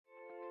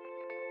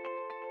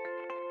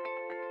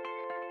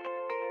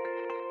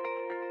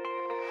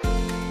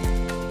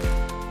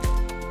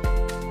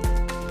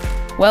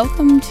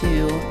Welcome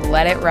to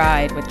Let It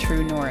Ride with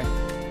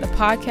TrueNorth, the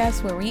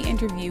podcast where we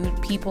interview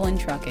people in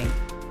trucking.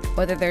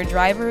 Whether they're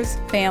drivers,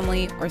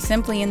 family, or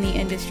simply in the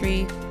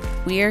industry,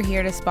 we are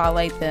here to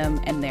spotlight them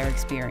and their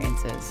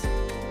experiences.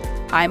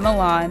 I'm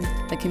Milan,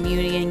 the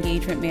Community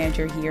Engagement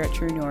Manager here at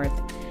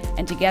TrueNorth,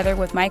 and together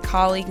with my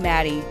colleague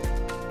Maddie,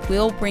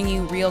 we'll bring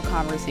you real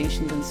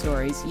conversations and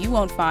stories you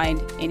won't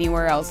find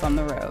anywhere else on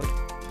the road.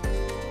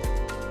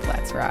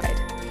 Let's ride.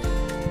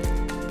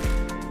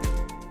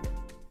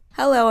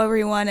 Hello,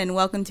 everyone, and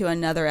welcome to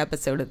another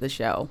episode of the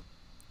show.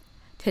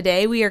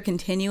 Today, we are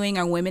continuing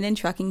our Women in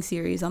Trucking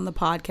series on the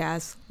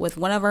podcast with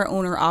one of our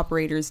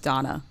owner-operators,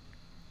 Donna.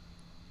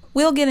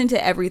 We'll get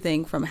into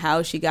everything from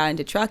how she got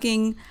into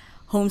trucking,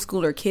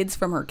 homeschooled her kids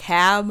from her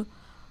cab,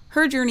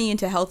 her journey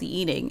into healthy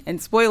eating,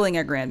 and spoiling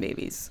our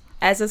grandbabies.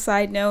 As a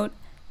side note,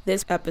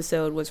 this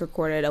episode was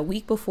recorded a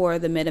week before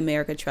the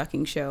Mid-America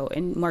Trucking Show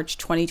in March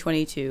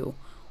 2022,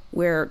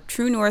 where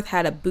TrueNorth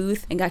had a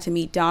booth and got to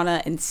meet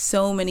Donna and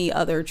so many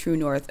other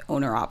TrueNorth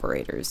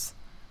owner-operators.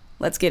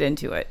 Let's get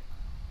into it.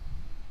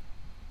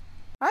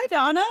 Hi,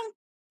 Donna.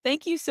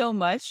 Thank you so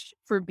much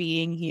for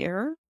being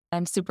here.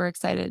 I'm super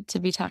excited to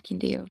be talking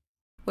to you.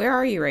 Where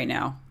are you right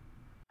now?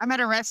 I'm at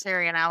a rest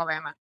area in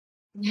Alabama.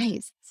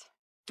 Nice.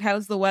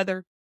 How's the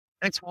weather?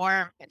 It's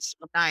warm. It's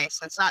nice.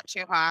 It's not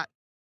too hot.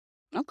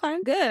 Okay,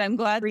 good. I'm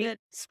glad that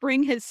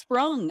spring has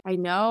sprung. I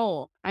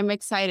know. I'm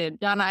excited.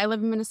 Donna, I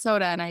live in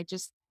Minnesota and I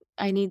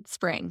need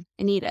spring.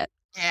 I need it.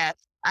 Yeah,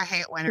 I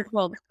hate winter.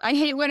 Well, I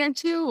hate winter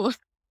too.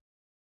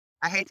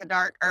 I hate the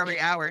dark early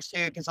hours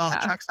too because all the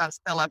trucks are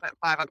still up at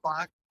 5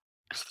 o'clock.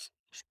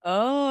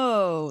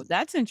 Oh,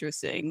 that's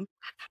interesting.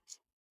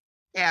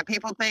 Yeah,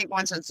 people think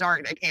once it's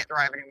dark, they can't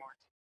drive anymore.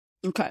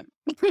 Okay.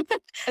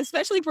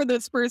 Especially for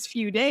those first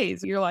few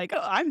days. You're like,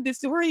 oh, I'm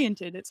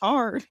disoriented. It's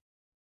hard.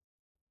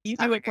 You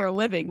do it for a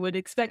living, would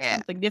expect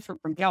something different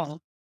from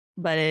y'all.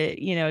 But it,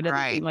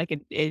 doesn't seem like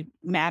it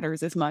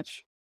matters as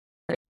much.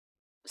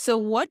 So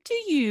what do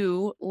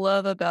you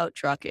love about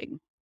trucking?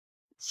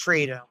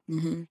 Freedom.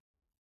 Mm-hmm.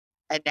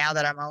 And now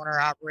that I'm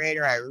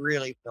owner-operator, I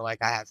really feel like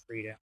I have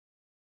freedom.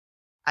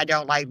 I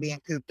don't like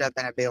being cooped up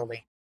in a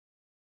building.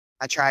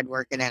 I tried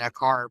working in a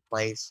car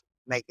place,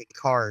 making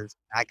cars.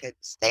 I couldn't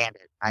stand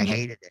it. I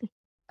hated it.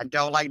 I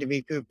don't like to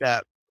be cooped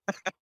up.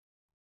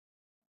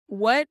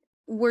 What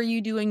were you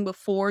doing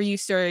before you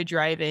started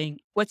driving?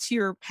 What's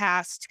your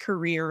past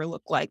career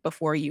look like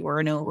before you were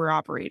an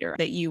owner-operator?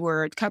 That you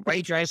were a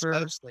company driver?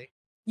 Mostly.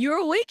 You were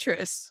a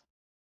waitress.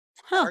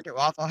 I worked at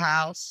Waffle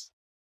House.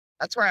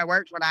 That's where I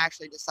worked when I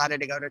actually decided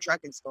to go to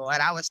trucking school.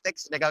 And I was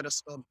fixing to go to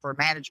school for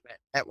management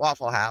at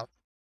Waffle House.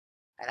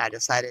 And I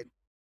decided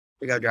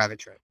to go drive a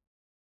truck.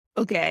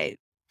 Okay.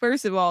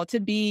 First of all,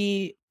 to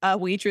be a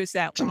waitress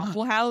at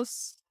Waffle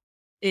House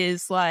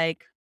is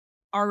like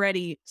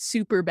already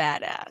super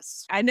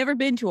badass. I've never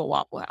been to a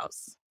Waffle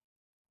House.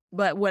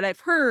 But what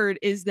I've heard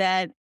is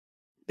that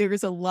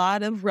there's a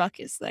lot of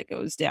ruckus that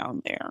goes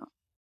down there.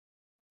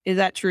 Is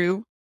that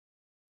true?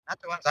 Not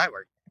the ones I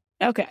worked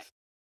at. Okay.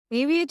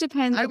 Maybe it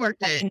depends. I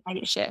worked at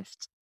night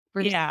shift.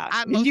 Yeah.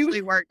 I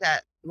mostly worked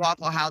at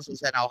Waffle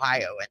Houses in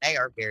Ohio, and they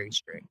are very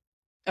strict.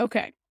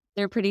 Okay.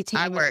 They're pretty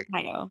tame in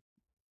Ohio.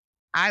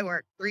 I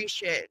worked 3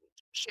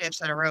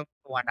 shifts in a row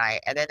one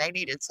night, and then they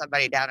needed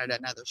somebody down at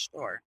another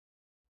store.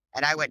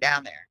 And I went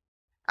down there.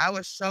 I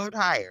was so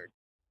tired.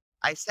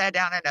 I sat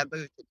down in a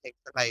booth to take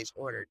somebody's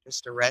order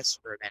just to rest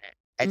for a minute.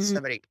 And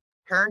somebody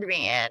turned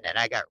me in, and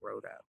I got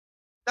rode up.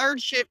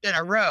 3rd shift in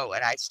a row,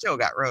 and I still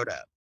got rode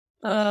up.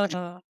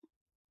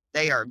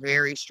 They are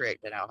very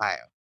strict in Ohio.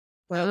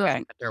 Well, okay.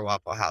 At their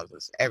Waffle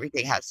Houses.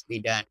 Everything has to be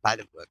done by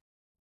the book.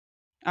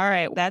 All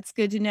right. That's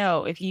good to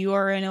know. If you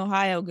are in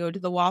Ohio, go to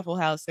the Waffle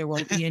House. There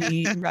won't be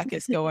any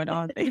ruckus going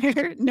on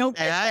there. Nope.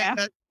 Yeah.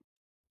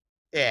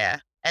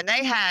 And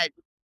they had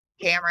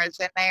cameras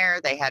in there.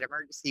 They had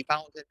emergency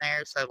phones in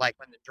there. So like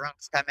when the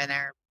drunks come in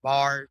there,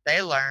 bars,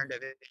 they learned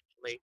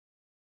eventually.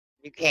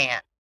 You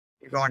can't.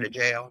 You're going to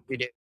jail if you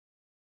do.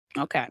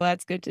 Okay. Well,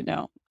 that's good to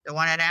know. The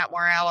one in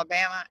Atmore,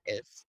 Alabama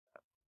is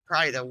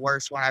probably the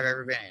worst one I've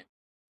ever been in.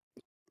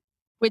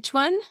 Which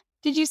one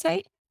did you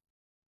say?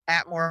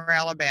 Atmore,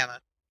 Alabama.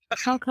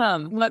 How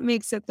come? What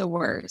makes it the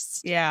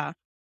worst? Yeah.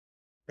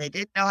 They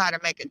didn't know how to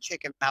make a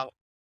chicken melt,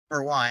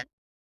 for one.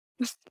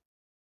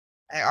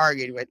 They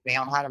argued with me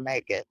on how to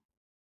make it.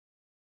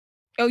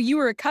 Oh, you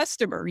were a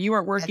customer. You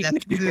weren't working. And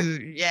the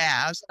food,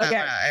 yeah.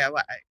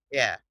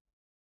 Yeah.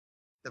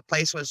 The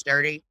place was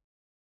dirty.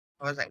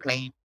 It wasn't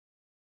clean.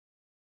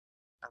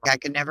 I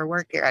could never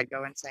work here. I'd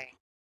go insane.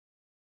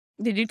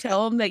 Did you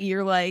tell them that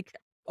you're like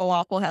a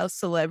Waffle House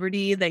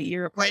celebrity, that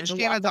you're a part when of the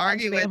she was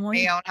arguing with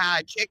me on how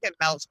a chicken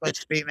melt's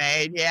supposed to be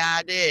made? Yeah,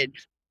 I did.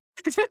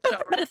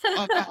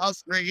 Waffle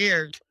House for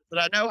years. But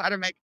I know how to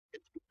make a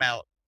chicken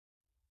melt.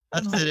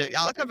 That's it.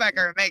 I'll come back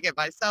here and make it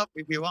myself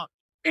if you want.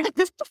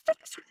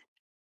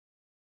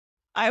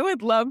 I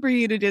would love for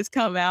you to just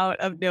come out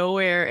of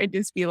nowhere and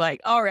just be like,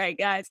 all right,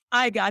 guys,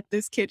 I got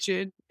this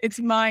kitchen. It's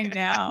mine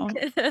now.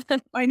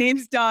 My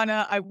name's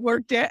Donna. I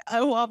worked at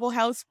a Waffle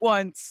House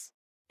once.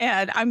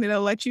 and I'm going to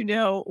let you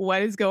know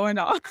what is going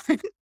on.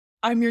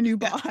 I'm your new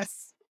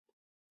boss.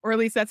 Or at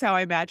least that's how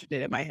I imagined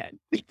it in my head.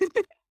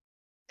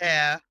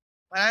 Yeah.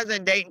 When I was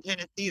in Dayton,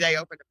 Tennessee, they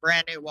opened a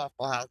brand new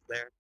Waffle House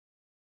there.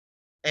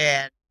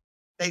 And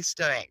they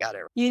still ain't got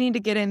it. You need to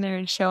get in there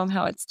and show them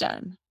how it's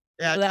done.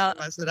 Yeah, Well,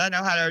 I said, I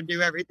know how to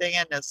do everything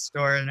in this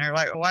store. And they're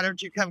like, well, why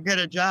don't you come get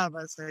a job?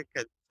 I said,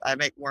 because I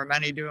make more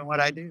money doing what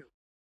I do.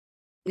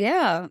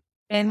 yeah.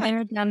 And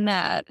they're done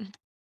that.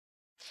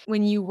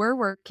 When you were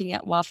working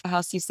at Waffle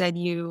House, you said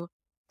you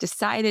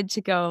decided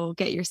to go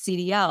get your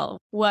CDL.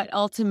 What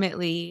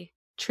ultimately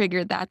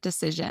triggered that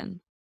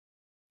decision?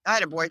 I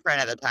had a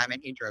boyfriend at the time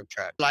and he drove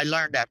truck. I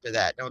learned after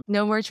that.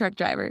 No more truck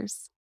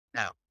drivers.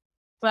 No.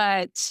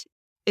 But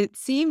it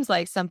seems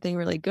like something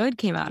really good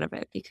came out of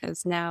it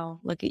because now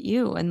look at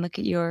you and look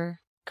at your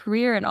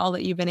career and all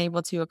that you've been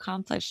able to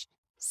accomplish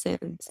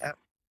since. Yep.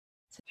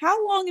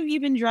 How long have you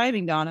been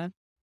driving, Donna?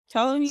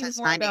 Tell me Since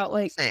more about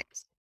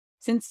 '96.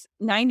 since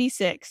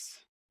 96.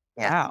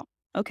 Yeah. Wow.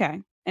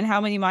 Okay. And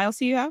how many miles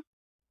do you have?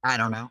 I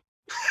don't know.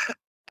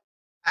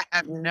 I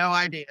have no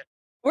idea.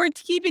 Or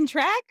keeping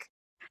track?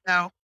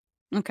 No.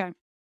 Okay.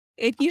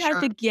 If you had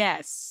Sure. to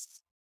guess,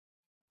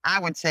 I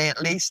would say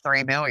at least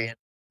 3 million.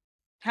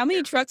 how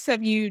many trucks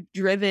have you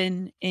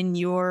driven in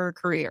your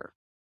career?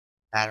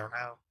 I don't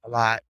know. A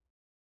lot.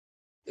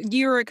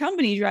 You were a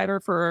company driver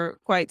for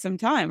quite some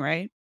time,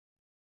 right?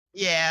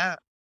 Yeah.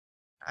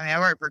 I mean, I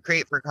worked for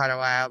Crete for quite a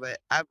while, but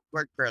I've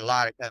worked for a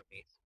lot of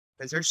companies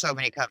because there's so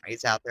many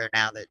companies out there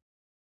now that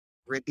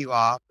rip you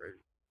off or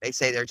they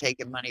say they're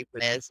taking money for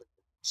this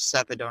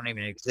stuff that don't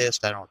even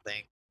exist, I don't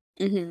think.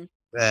 Mm-hmm.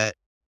 But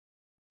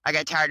I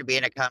got tired of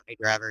being a company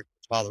driver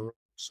with all the rules.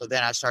 So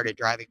then I started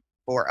driving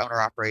for owner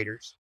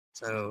operators.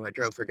 So I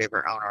drove for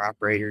different owner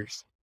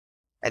operators.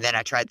 And then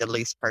I tried the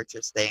lease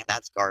purchase thing.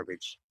 That's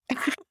garbage.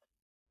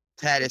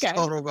 That is Okay.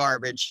 total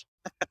garbage.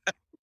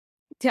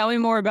 Tell me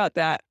more about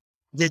that.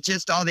 It's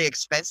just all the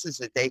expenses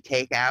that they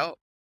take out.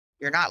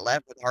 You're not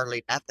left with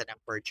hardly nothing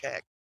for a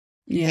check.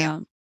 Yeah.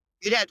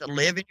 You'd have to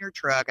live in your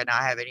truck and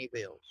not have any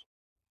bills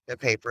to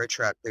pay for a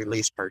truck through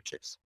lease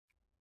purchase.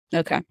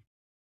 Okay.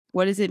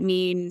 What does it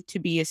mean to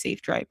be a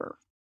safe driver?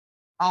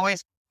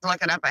 Always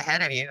looking up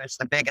ahead of you is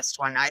the biggest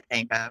one I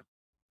think of.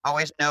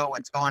 Always know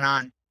what's going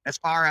on as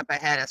far up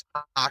ahead as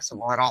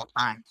possible at all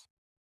times.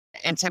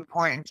 It's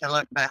important to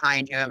look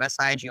behind you and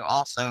beside you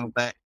also,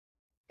 but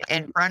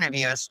in front of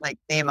you is like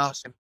the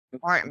most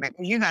important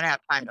because you got to have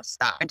time to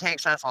stop. It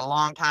takes us a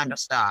long time to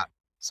stop.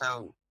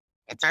 So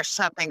if there's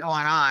something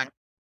going on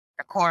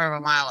a quarter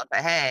of a mile up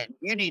ahead,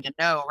 you need to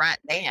know right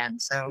then.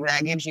 So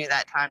that gives you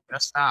that time to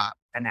stop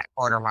in that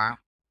quarter mile.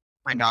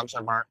 My dogs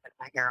are barking.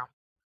 I hear them.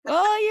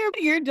 Oh,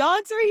 your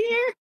dogs are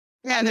here?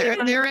 Yeah,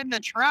 they're in the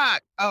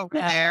truck over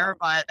Yeah. there,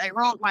 but they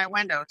rolled my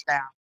windows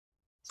down.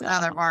 So now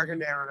they're barking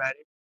to everybody.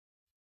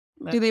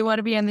 Do they want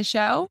to be on the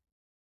show?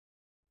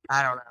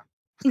 I don't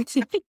know.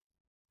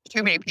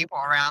 Too many people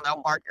around,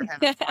 they'll bark your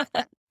head off.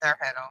 Their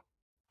head off.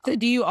 So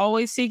do you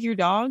always take your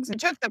dogs? It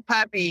took the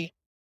puppy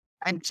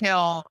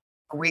until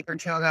a week or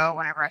two ago,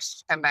 whenever I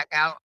come back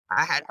out.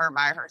 I had her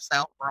by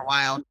herself for a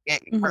while to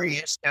get her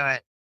used to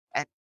it.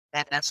 And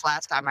then this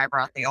last time I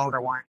brought the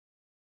older one.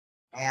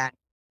 And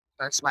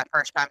so it's my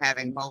first time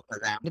having both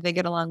of them. Do they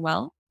get along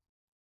well?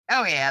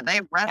 Oh, yeah,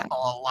 they wrestle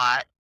a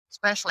lot,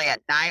 especially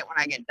at night when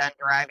I get done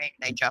driving.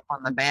 They jump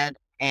on the bed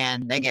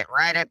and they get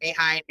right up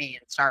behind me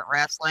and start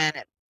wrestling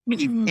and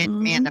keep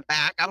hitting me in the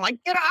back. I'm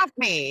like, get off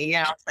me. You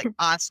know, it's like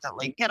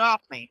constantly, get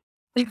off me.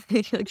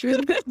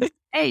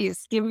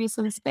 Space. Give me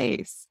some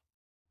space.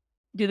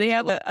 Do they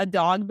have a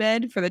dog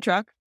bed for the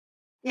truck?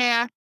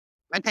 Yeah,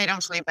 but they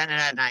don't sleep in it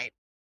at night.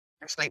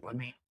 They sleep with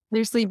me.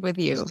 They sleep with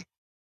you.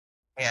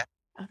 Yeah.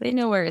 They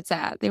know where it's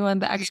at. They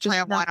want the Usually extra I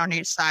have one on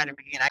each side of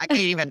me, and I can't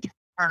even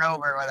turn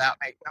over without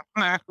making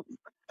them.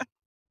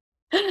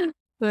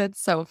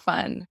 That's so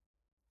fun.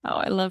 Oh,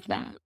 I love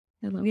that.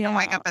 I love I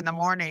wake up in the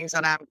mornings,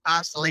 and I'm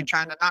constantly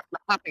trying to knock the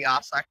puppy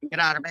off so I can get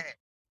out of bed.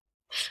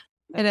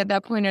 And at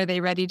that point, are they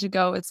ready to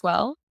go as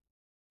well?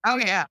 Oh,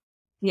 yeah.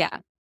 Yeah.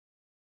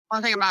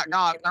 One thing about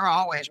dogs, they're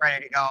always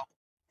ready to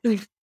go.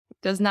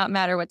 Does not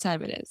matter what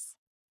time it is.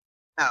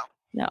 No.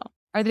 No.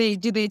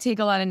 Do they take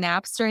a lot of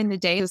naps during the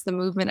day? Does the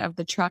movement of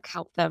the truck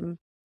help them?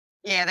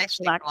 Yeah, they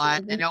sleep a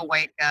lot, and they'll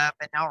wake up,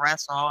 and they'll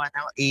wrestle, and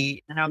they'll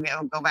eat, and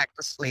they'll go back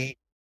to sleep.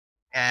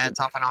 Yeah, it's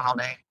off and on all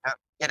day.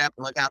 Get up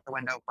and look out the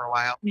window for a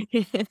while.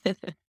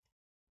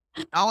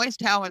 Always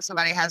tell when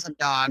somebody has a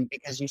dog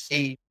because you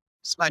see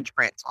smudge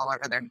prints all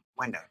over their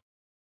window.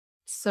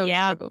 So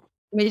Yeah, true.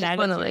 They just that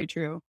want is to very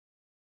true.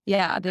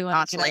 yeah, they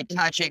want to Constantly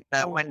touching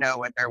the window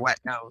with their wet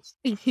nose.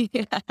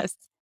 Yes.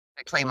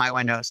 I clean my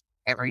windows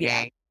every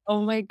Yeah. day.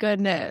 Oh my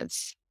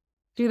goodness.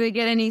 Do they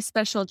get any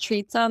special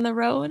treats on the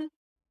road?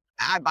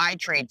 I buy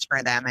treats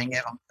for them and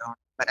give them to them,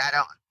 but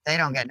they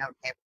don't get no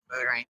table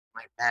food or anything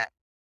like that.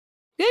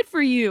 Good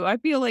for you. I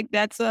feel like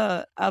that's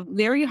a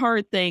very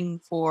hard thing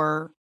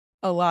for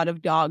a lot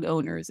of dog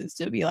owners is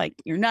to be like,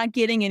 you're not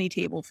getting any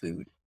table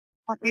food.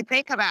 Well, if you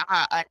think about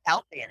how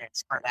unhealthy it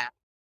is for them,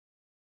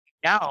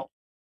 no,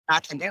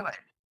 not to do it.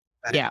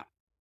 But Yeah.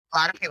 A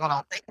lot of people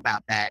don't think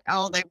about that.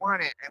 Oh, they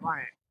want it. They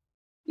want it.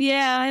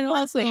 Yeah, and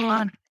also,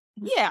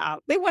 yeah,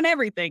 they want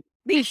everything.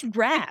 They eat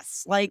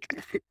grass,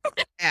 like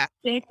Yeah.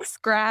 Sticks,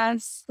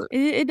 grass.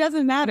 it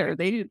doesn't matter.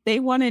 They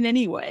want it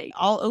anyway.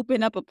 I'll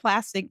open up a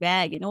plastic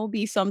bag and it'll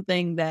be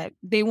something that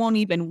they won't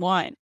even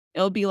want.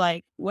 It'll be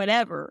like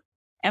whatever,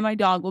 and my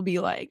dog will be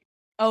like,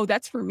 "Oh,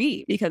 that's for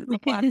me because it's a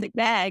plastic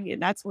bag,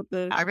 and that's what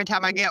the Every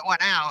time I get one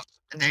out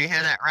and they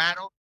hear that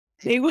rattle,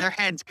 they will." their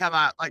heads come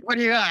up like, what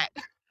do you got?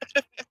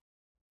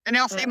 And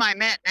they'll see my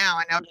mint now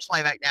and they'll just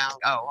lay back down.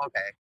 Oh,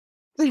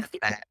 okay.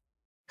 That.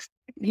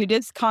 You're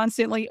just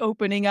constantly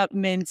opening up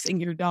mints,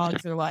 and your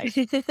dogs are like,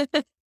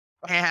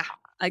 Yeah.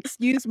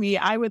 "Excuse me,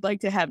 I would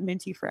like to have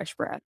minty fresh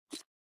breath."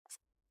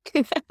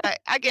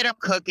 I get them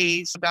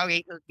cookies,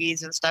 doggy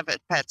cookies and stuff at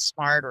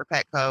PetSmart or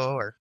Petco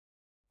or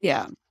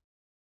Yeah,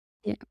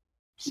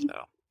 so.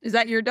 is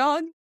that your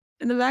dog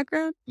in the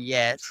background?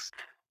 Yes,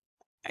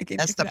 I can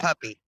that's check the that.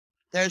 puppy.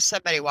 There's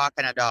somebody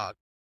walking a dog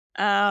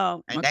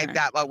Oh, and okay. they've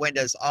got my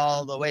windows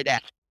all the way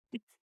down.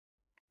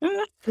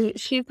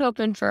 She's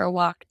hoping for a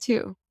walk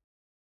too.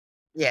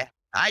 Yeah,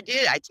 I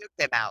did. I took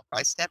them out.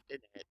 I stepped in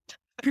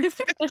it.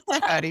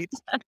 Scotty.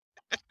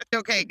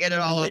 Okay, get it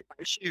all over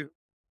my shoe.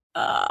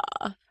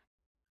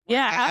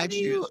 Yeah. I How have do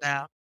you shoes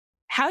now.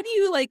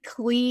 like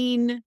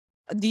clean?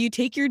 Do you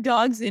take your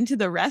dogs into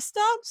the rest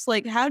stops?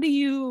 Like, how do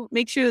you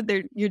make sure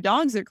that your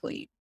dogs are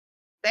clean?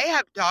 They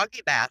have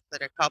doggy baths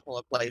at a couple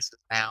of places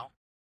now.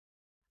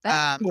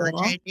 That's cool.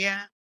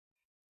 Virginia,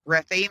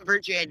 Raphine,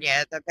 Virginia,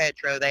 at the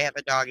Petro, they have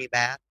a doggy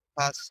bath.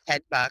 Costs $10.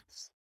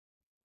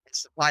 It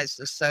supplies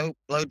the soap,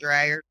 blow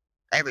dryer,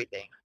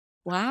 everything.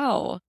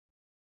 Wow.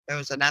 There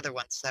was another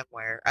one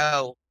somewhere.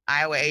 Oh,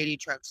 Iowa 80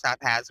 truck stop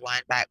has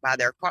one back by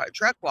their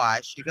truck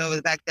wash. You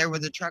go back there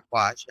with a truck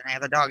wash and they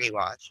have a doggy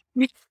wash.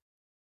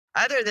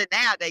 Other than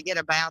that, they get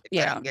a bath if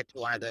I Yeah. don't get to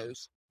one of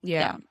those.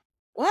 Yeah.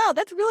 Wow,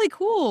 that's really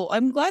cool.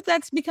 I'm glad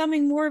that's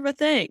becoming more of a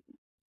thing.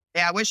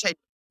 Yeah, I wish they'd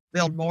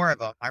build more of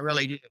them. I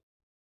really do.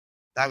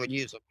 I would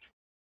use them.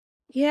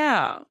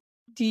 Yeah.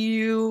 Do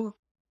you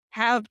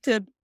have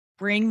to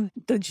bring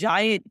the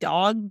giant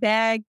dog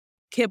bag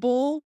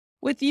kibble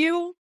with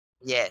you?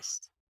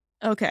 Yes.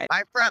 Okay.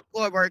 My front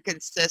floor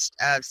consists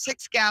of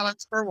 6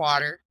 gallons for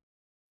water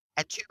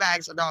and 2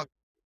 bags of dog.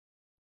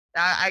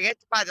 Now, I get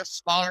to buy the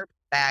smaller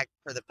bag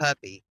for the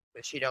puppy,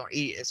 but she don't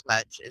eat as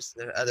much as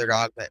the other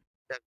dog. But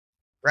the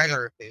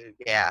regular food,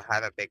 yeah, I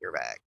have a bigger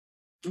bag.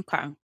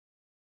 Okay.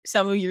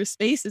 Some of your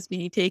space is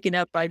being taken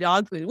up by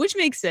dog food, which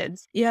makes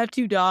sense. You have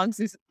 2 dogs.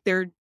 There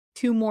are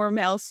 2 more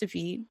mouths to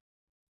feed.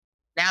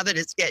 Now that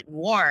it's getting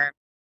warm,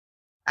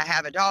 I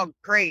have a dog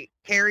crate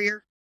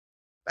carrier,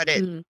 but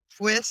it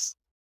twists,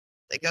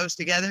 it goes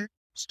together,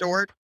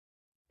 stored,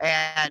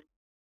 and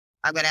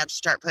I'm going to have to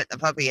start putting the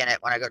puppy in it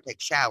when I go take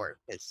a shower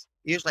because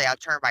usually I'll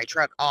turn my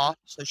truck off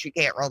so she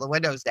can't roll the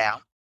windows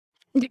down.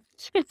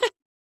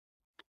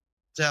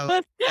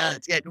 So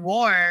it's getting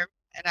warm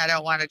and I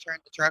don't want to turn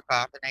the truck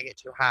off and they get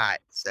too hot.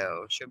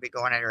 So she'll be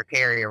going in her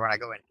carrier when I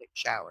go in and take a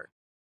shower.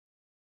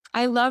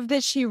 I love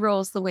that she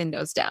rolls the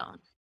windows down.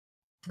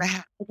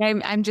 Like,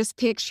 I'm just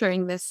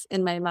picturing this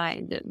in my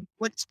mind. And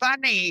What's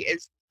funny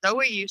is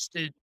Zoe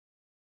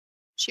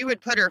she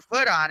would put her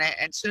foot on it,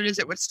 and as soon as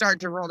it would start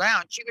to roll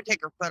down, she would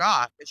take her foot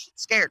off because she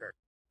scared her.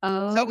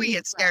 Zoe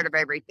gets scared of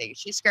everything.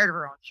 She's scared of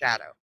her own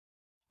shadow.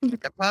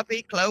 The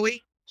puppy,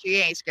 Chloe, she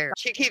ain't scared.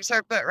 She keeps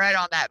her foot right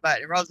on that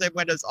button, rolls the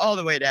windows all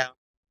the way down.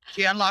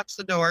 She unlocks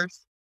the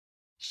doors.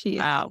 She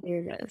is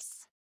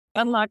serious.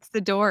 Unlocks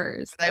the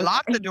doors. They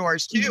lock the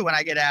doors too when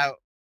I get out.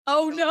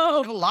 Oh,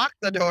 no. They'll lock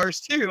the doors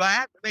too. I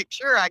have to make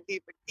sure I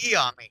keep a key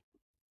on me.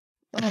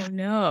 Oh,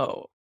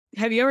 no.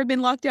 Have you ever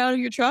been locked out of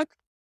your truck?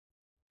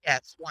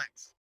 Yes,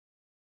 once.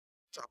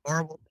 It's a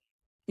horrible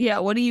thing. Yeah.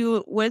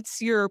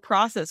 What's your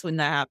process when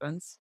that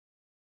happens?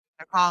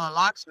 I call a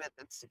locksmith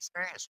that's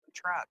experienced with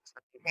trucks.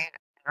 You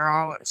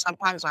can't.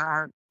 Sometimes they're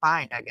hard to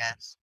find, I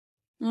guess.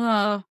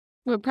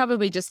 It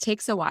probably just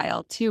takes a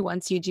while too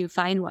once you do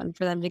find one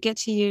for them to get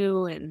to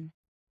you. And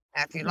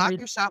Now, if you lock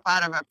yourself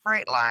out of a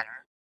freight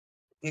liner,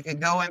 you can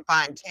go and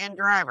find 10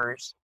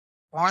 drivers.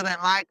 More than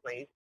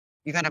likely,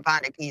 you're going to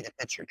find a key that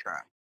fits your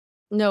truck.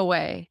 no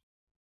way.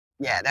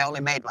 Yeah, they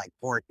only made like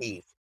 4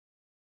 keys.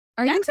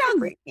 Are you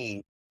 3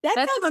 keys.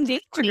 That sounds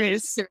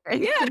dangerous.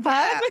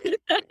 Yeah.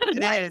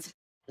 It is.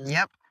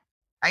 Yep.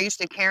 I used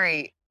to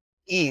carry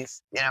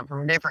keys,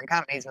 from different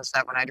companies and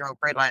stuff. When I drove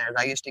freight liners,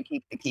 I used to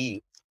keep the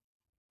keys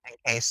in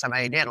case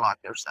somebody did lock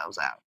themselves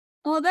out.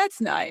 Oh, that's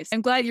nice.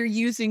 I'm glad you're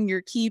using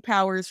your key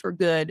powers for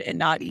good and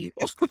not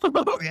evil.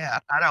 Oh, yeah.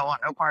 I don't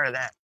want no part of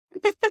that.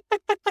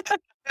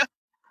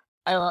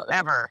 I love it.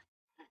 Ever.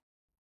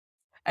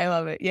 I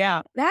love it.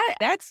 Yeah.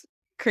 That's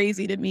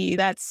crazy to me.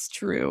 That's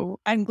true.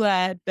 I'm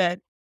glad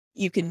that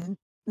you can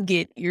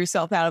get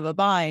yourself out of a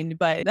bind,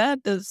 but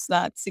that does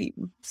not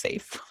seem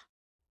safe.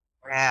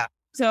 Yeah.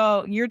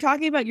 So you're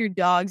talking about your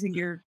dogs and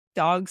your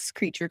dog's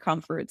creature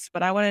comforts,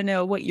 but I want to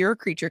know what your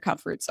creature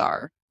comforts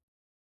are.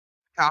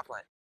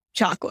 Chocolate.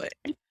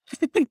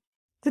 It's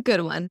a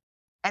good one.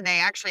 And they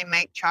actually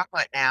make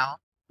chocolate now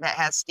that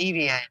has stevia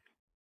in it.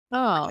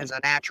 Oh, which is a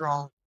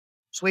natural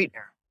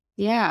sweetener.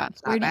 yeah.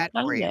 It's Where not do you bad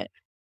for find you. it?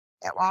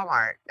 At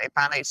Walmart,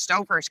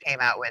 Stouffer's came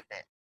out with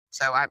it.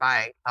 So I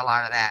buy a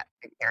lot of that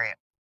and carry it.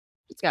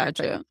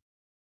 Gotcha.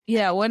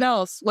 Yeah. What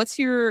else? What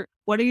are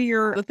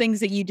the things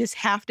that you just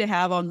have to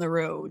have on the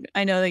road?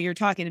 I know that you're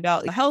talking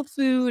about health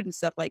food and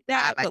stuff like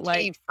that, I'm a but like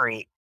tea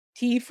freak.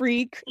 tea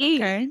freak. Tea.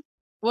 Okay.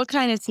 What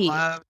kind of tea?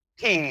 Love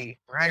tea.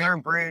 Regular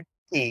brewed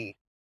tea.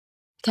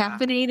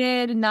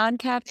 Caffeinated, Yes,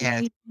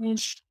 non-caffeinated?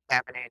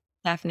 caffeinated.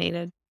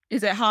 Caffeinated.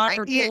 Is it hot I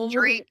or can't cold?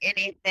 drink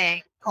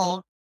anything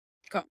cold.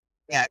 Co-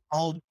 Yeah,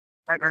 cold,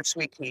 regular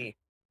sweet tea.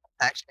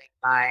 Actually,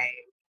 my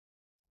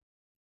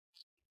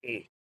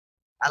tea.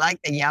 I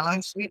like the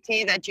yellow sweet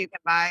tea that you can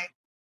buy.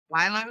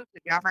 Milo's,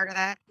 have y'all heard of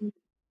that?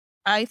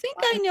 I think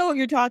I know what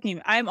you're talking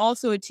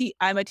about.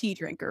 I'm a tea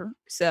drinker.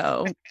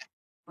 So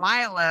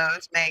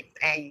Milo's makes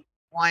a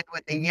one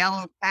with the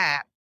yellow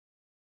cap,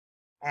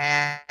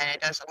 and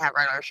it doesn't have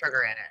regular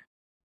sugar in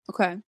it.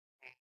 okay.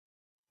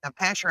 The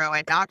Petro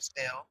in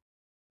Knoxville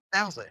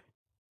sells it in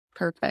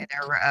Perfect.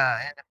 their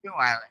in the fuel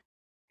island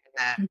in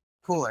the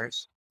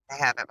coolers. They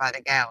have it by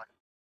the gallon.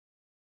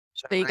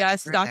 So So you when I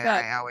guys go stock there,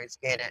 up. I always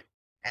get it,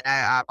 and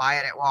I buy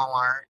it at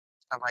Walmart,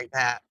 stuff like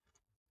that.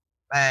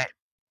 But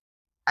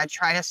I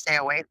try to stay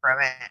away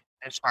from it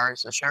as far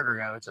as the sugar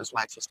goes as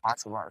much as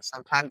possible.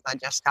 Sometimes I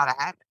just gotta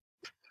have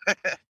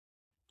it.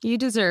 You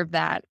deserve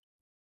that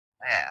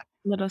Yeah,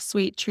 little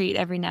sweet treat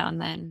every now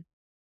and then.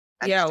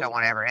 I Yeah. just don't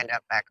want to ever end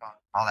up back on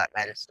all that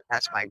medicine.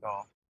 That's my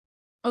goal.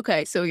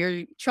 Okay. So you're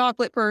a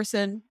chocolate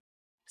person,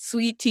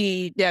 sweet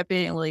tea,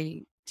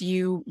 definitely. Do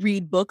you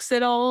read books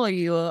at all? Are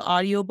you an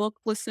audiobook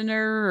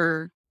listener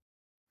or?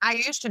 I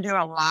used to do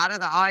a lot of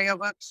the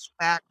audiobooks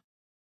back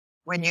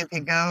when you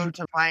could go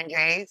to Flying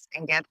J's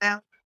and get them,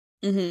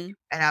 Mm-hmm.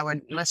 and I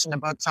would listen to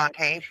books on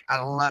tape.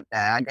 I loved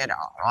that. I did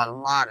a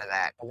lot of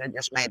that because it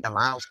just made the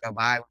miles go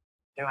by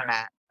doing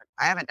that.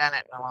 I haven't done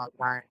it in a long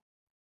time.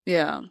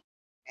 Yeah.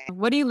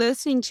 What are you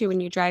listening to when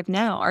you drive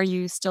now? Are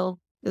you still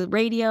the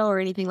radio or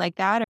anything like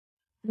that?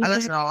 I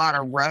listen to a lot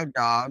of Road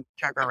Dog,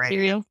 trucker radio.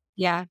 Radio?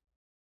 Yeah.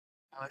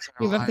 I listen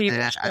to You a have a lot of favorite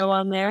that. show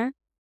on there?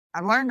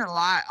 I've learned a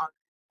lot on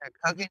the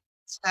cooking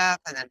stuff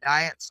and the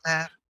diet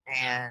stuff,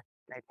 and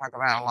they talk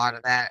about a lot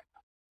of that.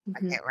 I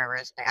Mhm. can't remember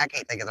his name. I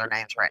can't think of their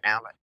names right now,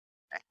 but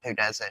who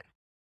does it?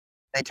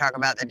 They talk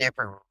about the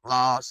different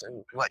laws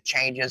and what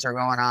changes are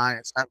going on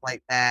and stuff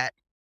like that.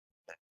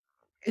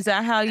 Is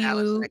that how And I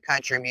listen you to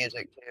country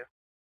music too.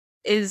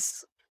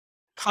 is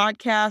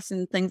podcasts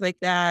and things like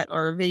that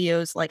or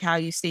videos like how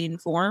you stay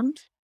informed?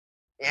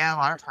 Yeah, a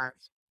lot of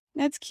times.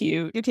 That's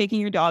cute. You're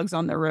taking your dogs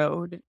on the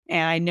road.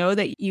 And I know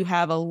that you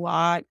have a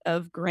lot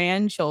of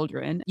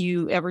grandchildren.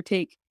 You ever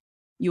take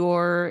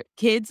your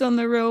kids on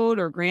the road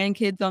or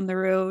grandkids on the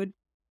road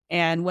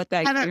and what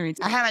that experience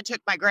I is? haven't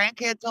took my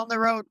grandkids on the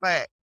road,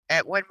 but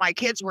when my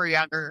kids were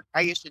younger,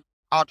 I used to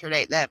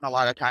alternate them a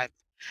lot of times.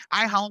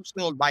 I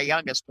homeschooled my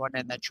youngest one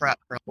in the truck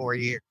for 4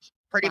 years,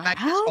 pretty much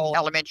his Wow. whole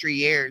elementary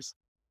years.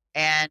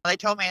 And they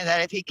told me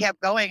that if he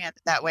kept going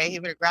that way, he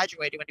would have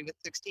graduated when he was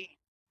 16.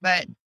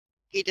 But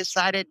he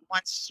decided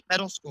once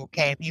middle school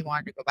came, he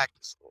wanted to go back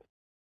to school.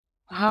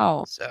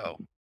 Wow. So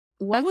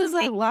What was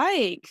that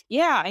like?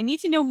 Yeah, I need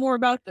to know more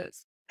about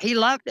this. he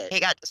loved it. He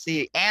got to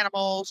see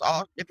animals,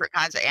 all different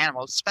kinds of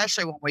animals,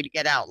 especially when we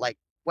get out, like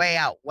way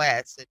out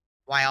west in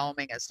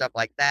Wyoming and stuff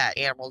like that,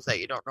 animals that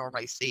you don't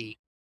normally see.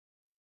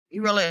 He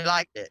really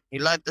liked it. He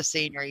loved the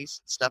sceneries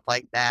and stuff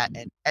like that.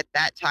 And at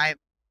that time,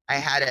 I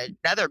had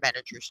another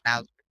miniature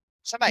schnauzer.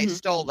 Somebody Mhm.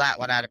 stole that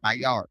one out of my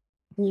yard.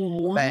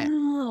 But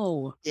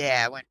Wow.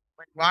 yeah, when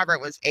Robert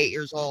was 8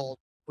 years old,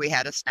 we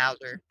had a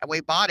schnauzer and we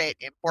bought it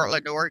in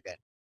Portland, Oregon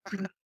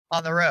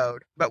on the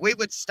road. But we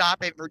would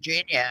stop in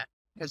Virginia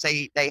because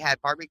they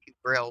had barbecue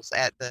grills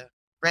at the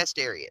rest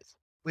areas.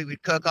 We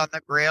would cook on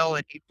the grill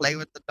and he'd play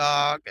with the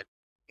dog and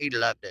he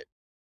loved it.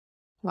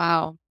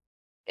 Wow.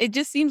 It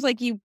just seems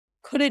like you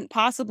couldn't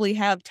possibly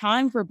have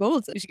time for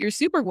both. You're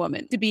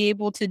superwoman to be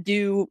able to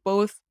do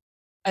both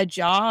a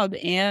job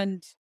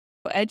and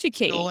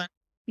educate. Schooling.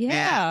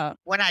 Yeah.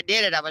 When I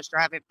did it, I was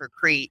driving for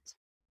Crete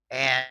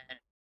and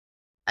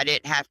I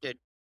didn't have to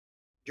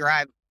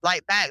drive.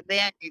 Like back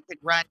then, you could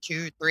run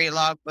 2, 3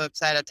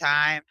 logbooks at a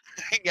time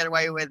and get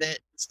away with it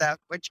and stuff,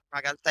 which I'm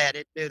not going to say I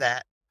didn't do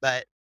that,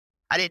 but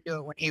I didn't do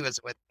it when he was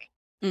with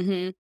me.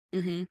 Mm-hmm.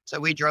 Mm-hmm. So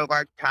we drove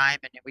our time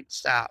and then we'd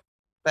stop.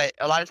 But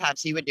a lot of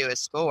times he would do his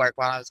schoolwork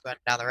while I was going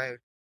down the road.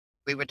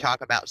 We would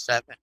talk about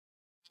stuff and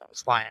so it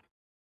was fine.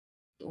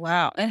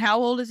 Wow. And how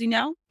old is he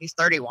now? He's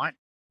 31.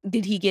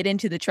 Did he get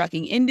into the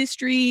trucking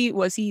industry?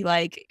 Was he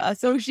like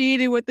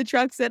associated with the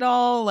trucks at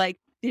all? Like,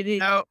 did it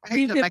No, he's a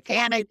leave him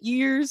mechanic.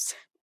 years?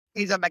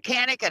 He's a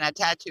mechanic and a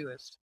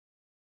tattooist.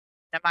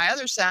 And my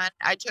other son,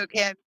 I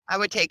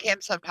would take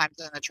him sometimes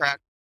in the truck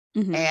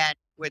Mhm. and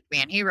with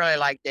me, and he really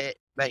liked it,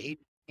 but he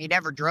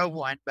never drove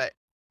one, but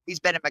he's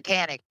been a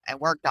mechanic and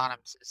worked on them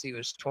since he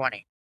was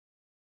 20.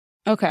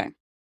 Okay.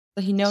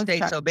 So he He knows stays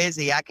truck. so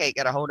busy, I can't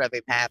get a hold of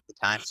him half the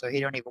time, so he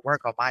don't even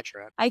work on my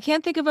truck. I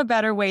can't think of a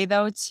better way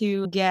though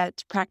to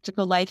get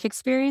practical life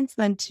experience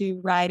than to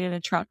ride in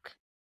a truck.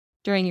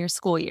 during your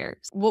school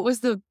years. What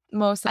was the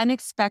most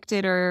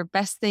unexpected or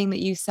best thing that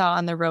you saw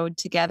on the road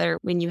together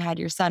when you had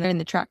your son in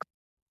the truck?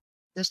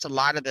 Just a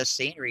lot of the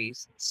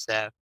sceneries and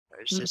stuff. It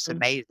was just Mhm.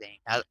 amazing,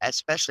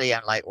 especially in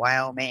like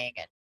Wyoming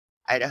and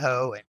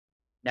Idaho and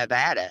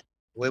Nevada.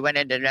 We went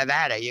into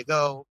Nevada. You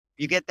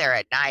get there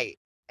at night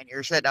and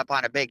you're sitting up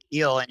on a big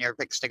hill and you're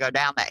fixed to go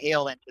down that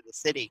hill into the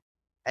city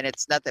and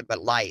it's nothing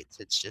but lights.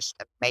 It's just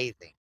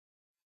amazing.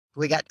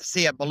 We got to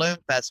see a balloon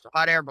festival,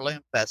 hot air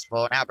balloon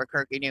festival in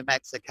Albuquerque, New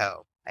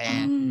Mexico.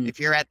 And Mm.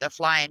 if you're at the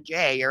Flying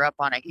J, you're up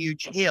on a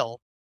huge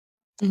hill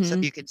so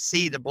Mhm. you can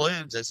see the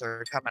balloons as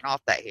they're coming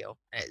off that hill.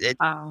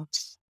 Wow.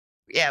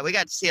 Yeah, we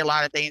got to see a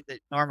lot of things that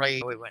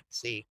normally we wouldn't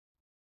see.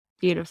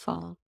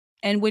 Beautiful.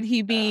 And would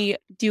he be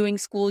doing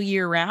school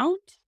year round?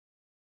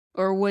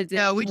 Or was it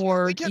No, we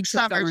more took you took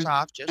summers summers?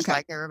 off just Okay.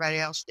 like everybody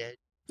else did.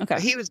 Okay.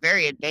 But he was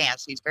very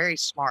advanced. He's very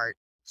smart,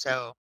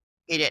 so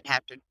he didn't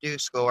have to do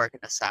schoolwork in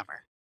the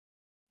summer.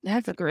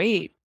 That's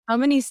great. How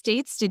many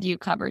states did you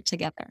cover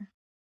together?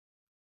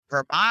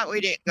 Vermont,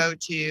 we didn't go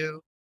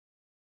to,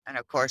 and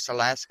of course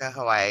Alaska,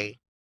 Hawaii.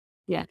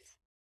 Yes.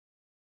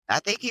 I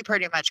think he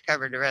pretty much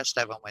covered the rest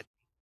of them with.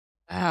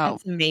 Wow.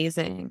 That's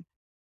amazing.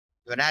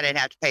 When I didn't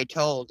have to pay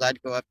tolls,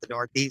 I'd go up the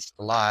Northeast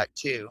a lot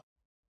too.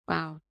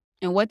 Wow.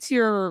 And what's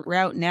your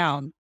route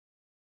now?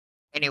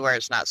 Anywhere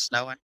it's not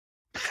snowing.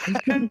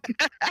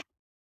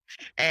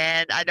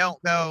 And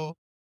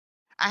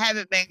I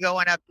haven't been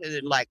going up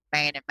to like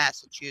Maine and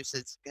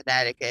Massachusetts,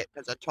 Connecticut,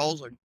 because the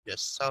tolls are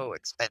just so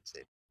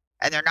expensive.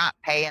 And they're not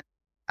paying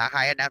a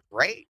high enough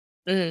rate.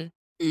 Mhm.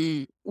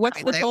 Mm. What's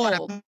I mean, the they want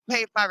toll? to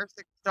pay $5 or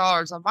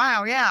 $6 a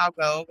mile. Yeah, I'll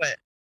go, but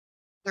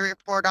 $3 or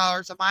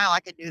 $4 a mile,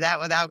 I can do that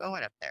without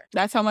going up there.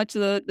 That's how much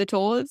the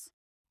toll is?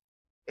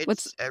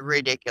 What's It's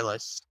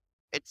ridiculous.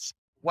 It's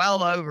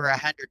well over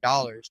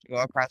 $100 to go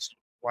across the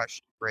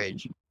Washington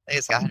Bridge. I think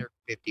it's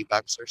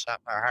 $150 or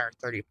something, or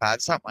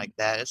 135, something like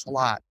that. It's a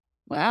lot.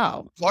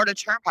 wow. Florida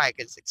Turnpike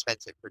is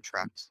expensive for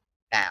trucks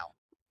now.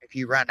 If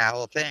you run that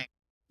whole thing,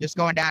 just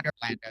going down to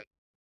Orlando,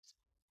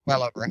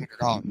 well over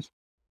 $100.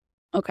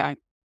 Okay.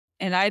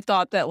 And I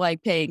thought that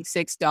like paying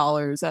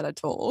 $6 at a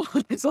toll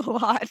is a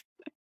lot.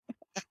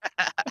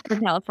 For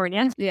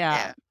California?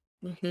 Yeah.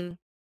 Yeah, Mhm.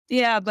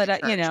 Yeah, they but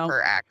charge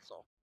per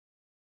axle.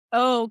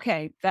 oh,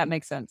 okay. That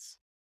makes sense.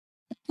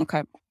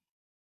 Okay.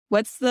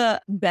 What's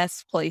the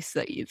best place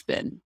that you've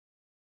been?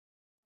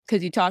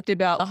 Because you talked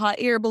about the hot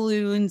air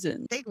balloons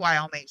and I think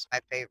Wyoming's my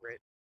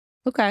favorite.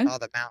 okay. All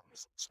the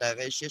mountains and stuff.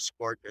 It's just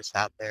gorgeous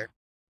out there.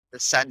 The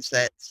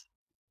sunsets.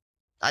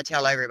 I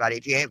tell everybody,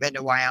 if you ain't been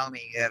to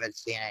Wyoming, you haven't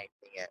seen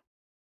anything yet.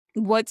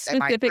 What They're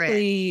my friend.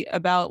 specifically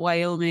about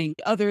Wyoming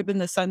other than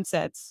the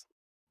sunsets?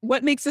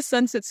 What makes the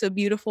sunset so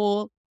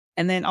beautiful?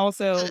 And then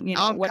also,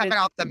 I'm what is coming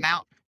off the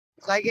mountains,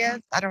 I guess.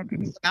 I don't know.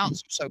 The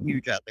mountains are so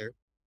huge out there.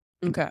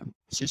 okay.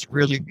 It's just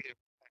really beautiful.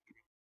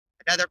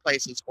 Another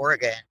place is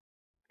Oregon.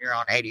 You're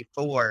on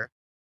 84.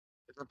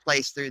 There's a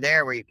place through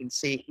there where you can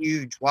see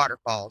huge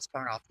waterfalls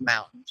coming off the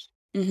mountains.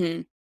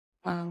 Mm-hmm.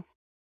 Wow.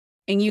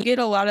 And you get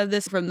a lot of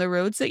this from the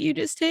roads that you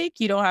just take?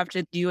 You don't have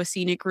to do a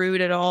scenic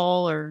route at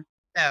all or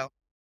No,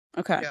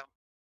 okay. no.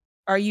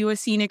 Are you a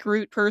scenic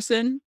route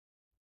person?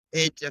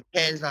 It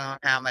depends on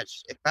how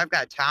much. If I've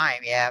got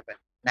time, yeah, but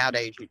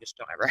nowadays you just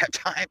don't ever have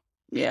time.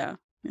 Yeah.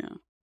 Yeah.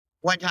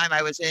 One time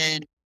I was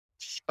in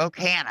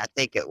Spokane, I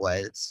think it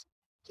was,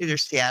 either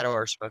Seattle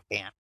or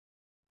Spokane,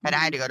 and I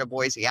had to go to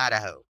Boise,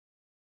 Idaho.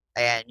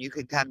 And you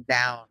could come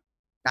down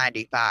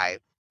 95.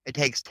 It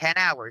takes 10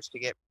 hours to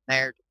get from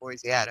there to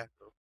Boise, Idaho,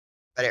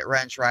 but it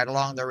runs right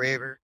along the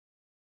river,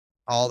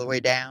 all the way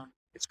down.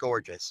 It's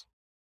gorgeous.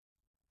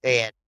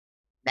 And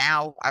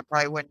now I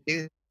probably wouldn't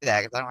do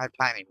that because I don't have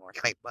time anymore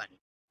to make money.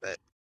 But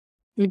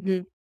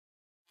Mhm.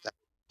 I'm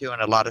doing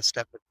a lot of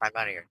stuff with my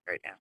money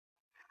right now.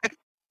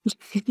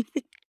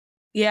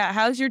 Yeah.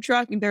 How's your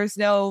truck?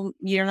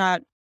 You're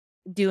not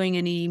doing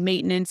any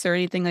maintenance or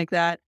anything like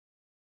that?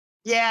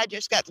 Yeah, I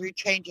just got through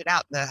changing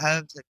out the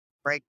hubs and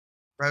brake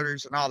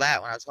rotors and all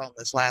that when I was home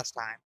this last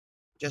time.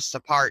 Just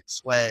the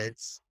parts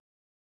was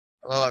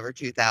a little over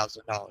 $2,000.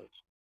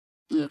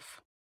 Ugh.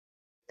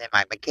 Then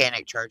my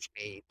mechanic charged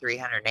me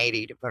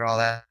 $380 to put all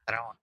that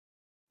on.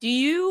 Do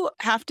you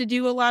have to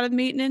do a lot of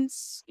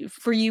maintenance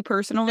for you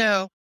personally?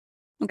 No,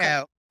 Okay.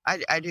 no,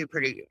 I do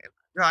pretty good.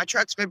 No, my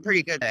truck's been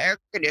pretty good. The air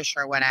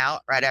conditioner went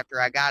out right after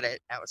I got it.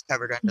 That was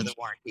covered under the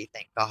warranty,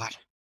 thank God. I have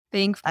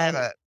Thankfully.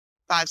 a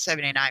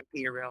 579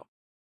 Peterbilt.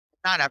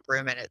 Not enough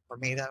room in it for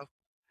me though.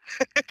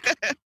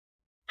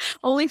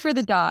 Only for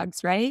the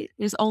dogs, right?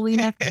 There's only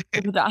enough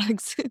for the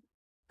dogs. I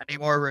need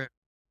more room.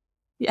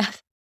 Yeah.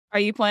 Are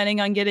you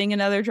planning on getting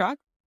another truck?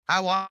 I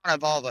want a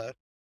Volvo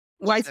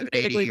Why 780.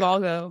 specifically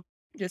Volvo?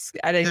 Just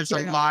out of There's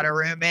a lot of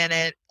room in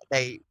it.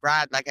 They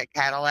ride like a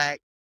Cadillac.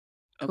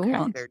 Okay.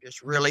 Cool. They're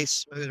just really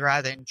smooth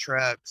riding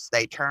trucks.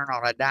 They turn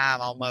on a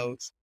dime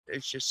almost.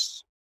 There's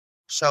just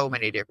so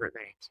many different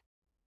things.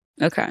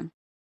 Okay.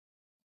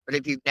 But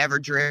if you've never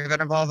driven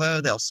a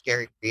Volvo, they'll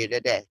scare you to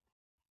death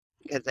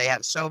because they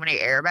have so many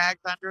airbags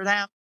under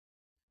them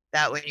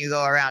that when you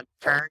go around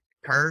turns,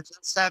 curves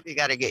and stuff, you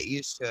got to get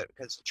used to it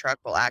because the truck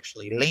will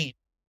actually lean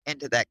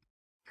into that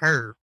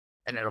curve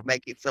and it'll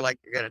make you feel like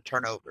you're going to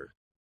turn over,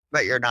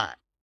 but you're not.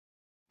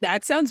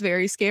 That sounds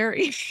very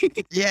scary.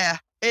 Yeah,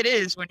 it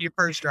is when you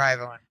first drive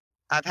one.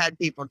 I've had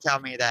people tell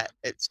me that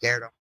it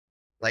scared them.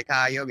 Like,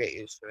 you'll get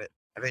used to it.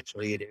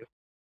 Eventually you do.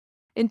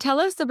 And tell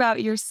us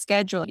about your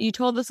schedule. You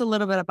told us a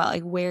little bit about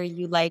like where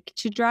you like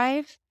to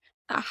drive.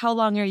 How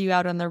long are you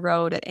out on the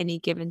road at any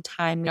given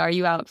time? Are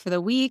you out for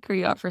the week? Are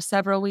you out for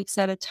several weeks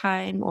at a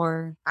time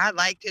or I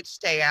like to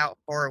stay out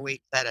 4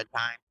 weeks at a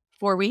time.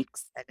 4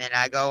 weeks? And then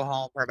I go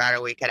home for about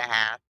a week and a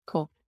half.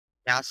 Cool.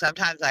 Now,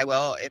 sometimes I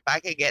will, if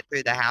I can get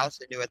through the house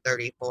and do a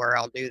 34,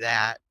 I'll do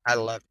that. I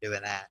love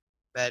doing that.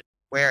 But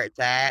where it's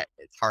at,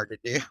 it's hard to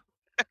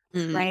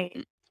do.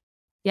 Right.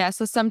 Yeah.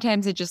 So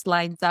sometimes it just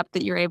lines up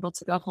that you're able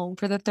to go home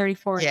for the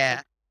 34.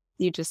 Yeah.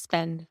 You just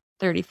spend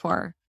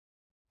 34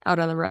 out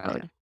on the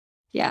road.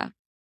 Yeah.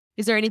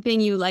 Is there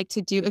anything you like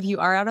to do if you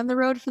are out on the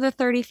road for the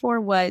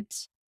 34?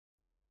 What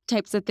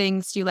types of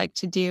things do you like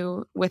to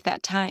do with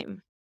that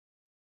time?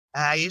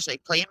 I usually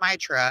clean my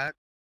truck.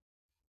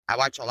 I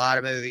watch a lot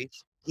of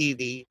movies,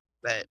 TV,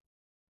 but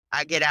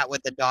I get out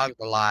with the dogs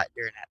a lot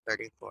during that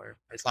 34,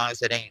 as long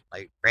as it ain't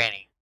like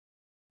raining,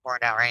 pouring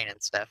down rain and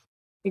stuff.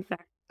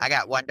 Exactly. I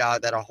got one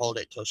dog that'll hold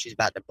it till she's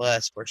about to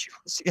bust where she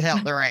wants to get out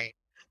in the rain.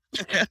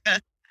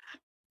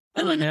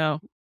 Oh, no.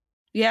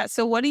 Yeah.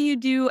 So what do you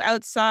do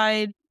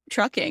outside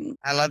trucking?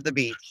 I love the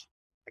beach.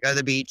 I go to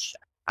the beach.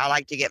 I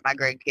like to get my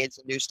grandkids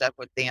and do stuff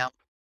with them,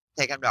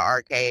 take them to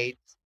arcades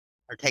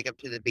or take them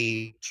to the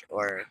beach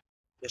or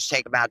just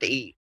take them out to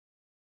eat.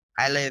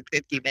 I live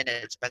 50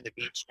 minutes from the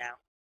beach now.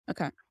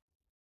 Okay.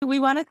 We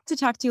wanted to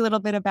talk to you a little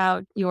bit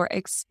about your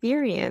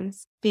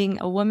experience being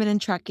a woman in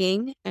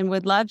trucking and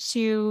would love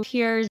to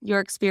hear your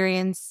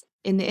experience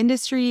in the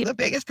industry. The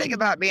biggest thing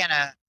about being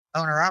a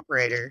owner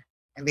operator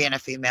and being a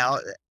female,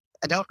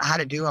 I don't know how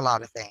to do a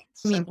lot of things.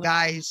 Some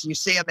guys, you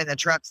see them in the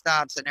truck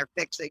stops and they're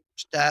fixing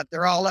stuff.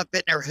 They're all up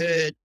in their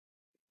hood,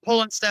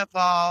 pulling stuff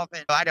off.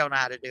 And I don't know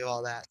how to do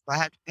all that. So I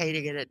have to pay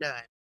to get it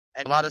done.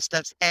 And a lot of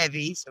stuff's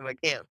heavy, so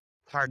it's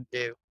hard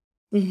to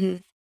do.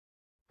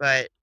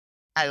 But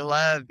I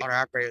love owner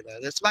operator though.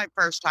 This is my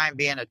first time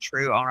being a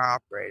true owner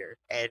operator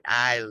and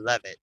I love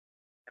it.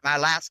 In my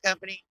last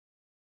company,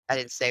 I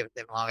didn't stay with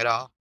them long at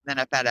all. Then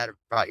I found out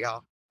about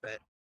y'all. But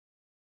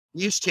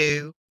used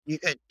to, you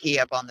could key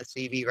up on the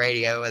CV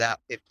radio without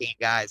 15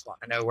 guys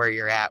wanting to know where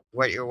you're at,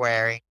 what you're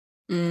wearing,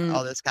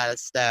 all this kind of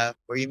stuff,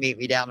 where you meet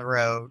me down the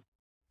road.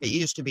 It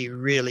used to be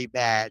really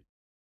bad,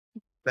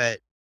 but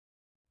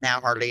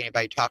now hardly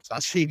anybody talks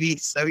on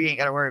CV, so you ain't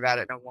got to worry about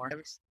it no more.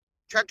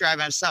 Truck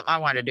driving is something I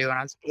wanted to do when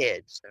I was a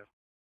kid. So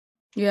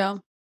Yeah.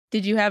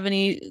 Did you have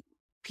any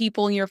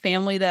people in your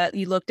family that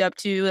you looked up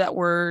to that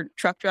were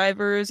truck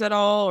drivers at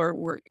all, or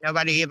were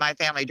nobody in my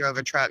family drove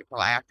a truck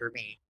until after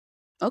me.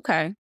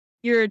 okay?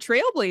 You're a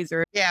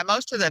trailblazer. Yeah,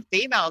 most of the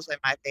females in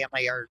my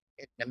family are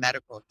in the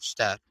medical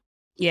stuff,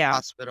 Yeah.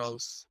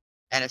 hospitals,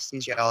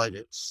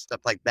 anesthesiologists,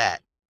 stuff like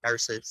that,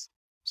 nurses.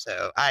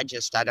 So I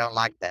don't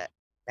like that.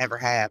 Never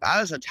have.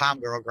 I was a tom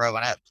girl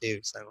growing up too,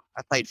 so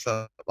I played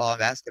football and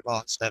basketball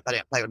and stuff. I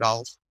didn't play with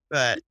dolls.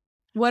 But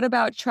What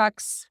about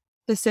trucks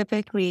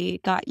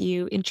specifically got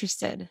you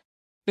interested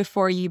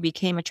before you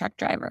became a truck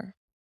driver?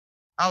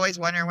 always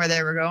wondering where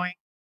they were going,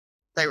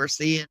 they were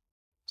seeing,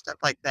 stuff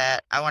like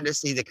that. I wanted to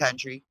see the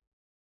country.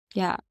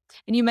 Yeah.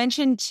 And you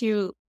mentioned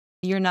too,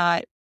 you're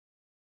not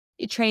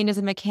trained as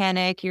a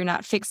mechanic, you're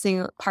not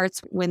fixing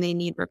parts when they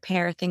need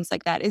repair, things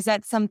like that. Is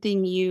that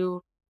something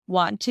you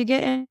want to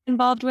get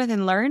involved with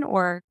and learn,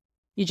 or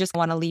you just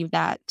want to leave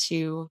that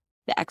to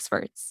the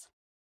experts?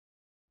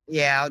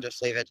 Yeah, I'll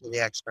just leave it to the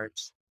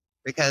experts.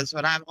 Because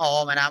when I'm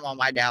home and I'm on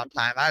my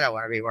downtime, I don't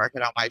want to be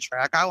working on my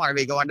truck. I want to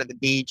be going to the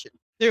beach and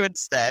doing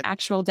stuff.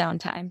 Actual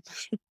downtime.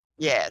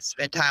 Yeah,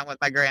 spend time with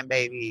my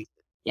grandbabies.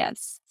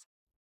 Yes.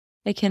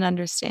 I can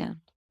understand.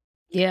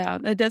 Yeah,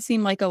 that does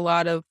seem like a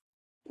lot of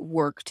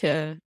work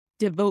to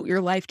devote your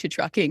life to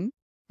trucking,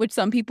 which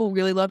some people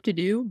really love to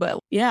do. But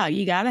yeah,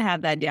 you got to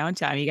have that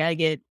downtime. You got to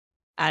get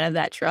out of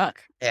that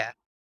truck. Yeah.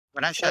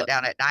 When I shut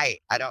down at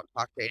night, I don't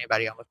talk to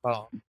anybody on the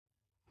phone.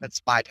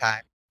 That's my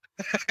time.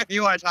 If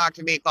you want to talk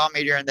to me, call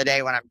me during the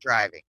day when I'm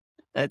driving.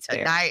 That's At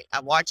fair. night,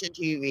 I'm watching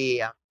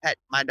TV, I'm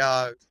petting my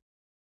dogs,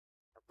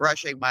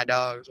 brushing my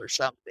dogs or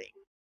something.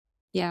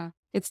 Yeah.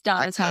 It's I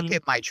Donna's cook time.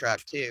 in my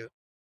truck too.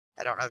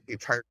 I don't know if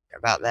you've heard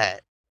about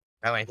that,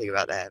 know anything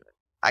about that. But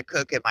I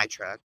cook in my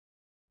truck.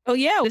 Oh,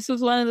 yeah. This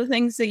was one of the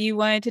things that you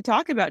wanted to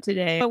talk about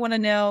today. I want to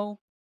know,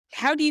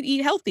 how do you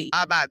eat healthy?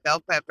 I buy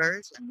bell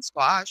peppers and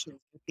squash and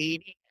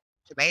zucchini,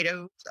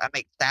 tomatoes. I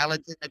make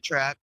salads in the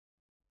truck.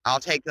 I'll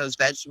take those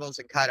vegetables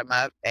and cut them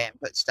up and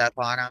put stuff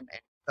on them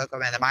and cook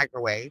them in the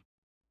microwave.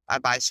 I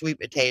buy sweet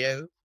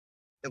potatoes,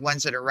 the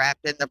ones that are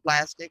wrapped in the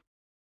plastic.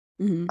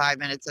 Mhm. 5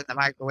 minutes in the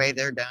microwave,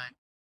 they're done.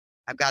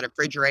 I've got a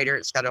refrigerator.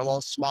 It's got a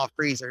little small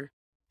freezer.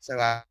 So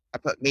I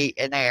put meat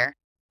in there.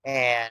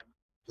 And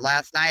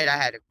last night I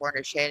had a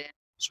Cornish hen,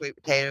 sweet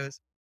potatoes,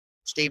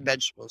 steamed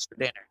vegetables for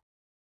dinner.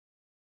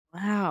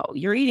 Wow,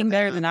 you're eating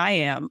better than I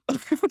am. I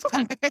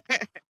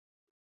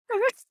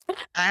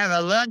have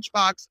a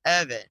lunchbox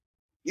oven.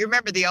 You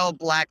remember the old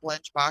black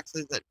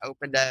lunchboxes that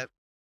opened up?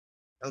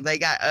 Well, they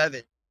got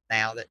ovens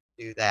now that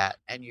do that,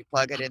 and you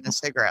plug it in the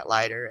cigarette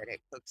lighter, and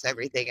it cooks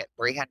everything at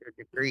 300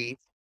 degrees.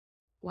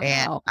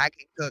 And Wow, I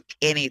can cook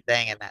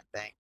anything in that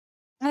thing.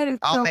 That is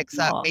I'll so mix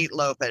up cool.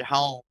 meatloaf at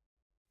home,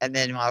 and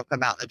then I'll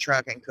come out in the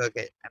truck and cook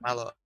it in my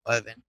little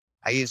oven.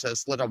 I use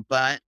those little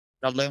bunt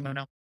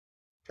aluminum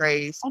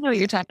trays. I know what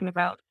you're talking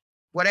about.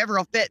 Whatever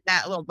will fit in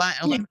that little bunt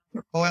aluminum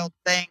foil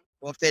thing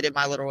will fit in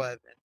my little oven.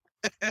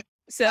 I've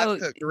so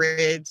cooked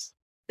ribs.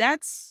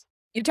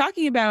 you're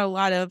talking about a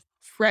lot of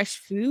fresh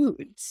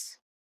foods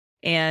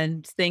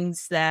and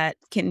things that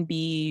can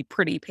be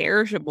pretty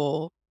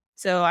perishable.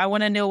 So I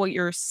want to know what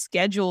your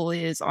schedule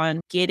is on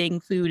getting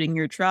food in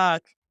your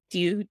truck. Do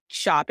you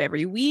shop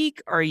every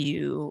week? Are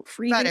you About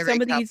freezing every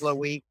some of these? couple of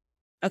weeks.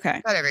 Okay.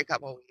 About every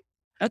couple of weeks.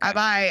 Okay.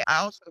 I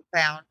also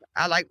found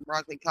I like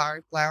broccoli,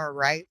 cauliflower,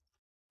 rice.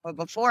 But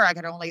before I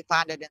could only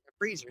find it in the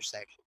freezer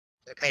section.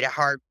 It made it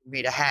hard for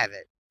me to have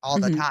it all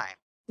the Mhm. time.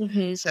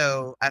 Mm-hmm.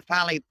 So I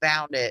finally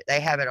found it. They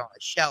have it on the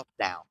shelf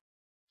now.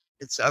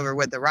 It's over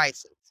with the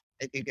rices,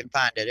 if you can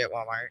find it at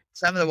Walmart.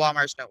 Some of the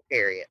Walmarts don't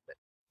carry it, but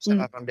some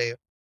of them do.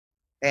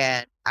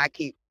 And I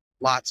keep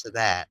lots of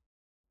that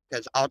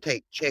because I'll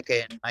take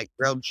chicken, like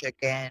grilled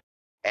chicken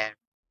and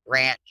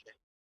ranch and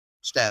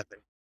stuff,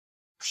 and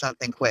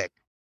something quick.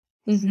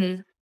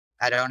 Mm-hmm.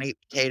 I don't eat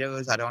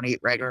potatoes. I don't eat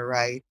regular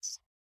rice.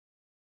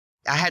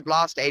 I had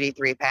lost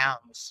 83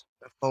 pounds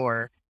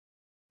before.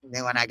 And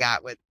then when I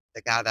got with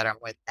the guy that I'm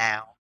with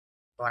now,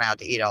 going out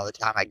to eat all the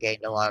time, I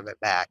gained a lot of it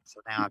back. So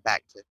now I'm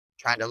back to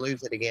trying to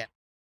lose it again.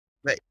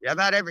 But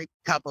about every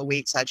couple of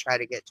weeks, I try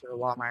to get to a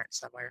Walmart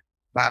somewhere,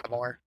 buy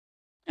more.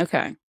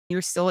 Okay.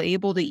 You're still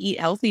able to eat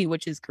healthy,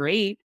 which is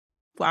great.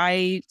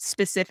 Why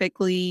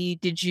specifically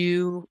did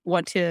you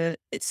want to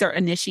start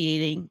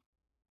initiating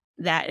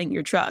that in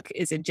your truck?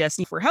 Is it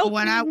just for health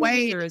When I reasons,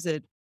 weighed, or is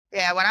it?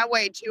 when I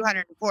weighed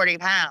 240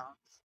 pounds,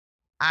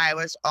 I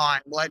was on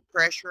blood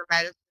pressure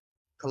medicine,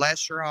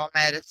 cholesterol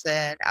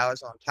medicine. I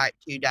was on type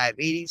 2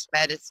 diabetes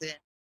medicine.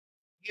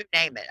 You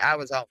name it, I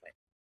was on it.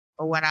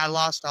 But when I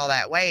lost all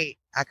that weight,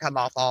 I come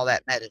off all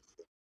that medicine.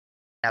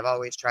 I've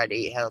always tried to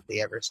eat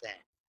healthy ever since.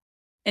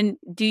 And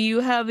do you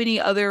have any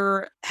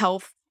other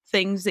health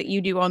things that you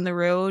do on the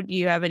road? Do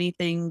you have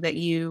anything that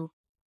you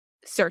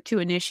start to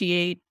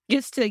initiate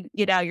just to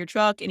get out of your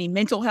truck? Any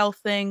mental health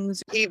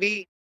things?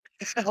 TV,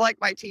 I like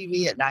my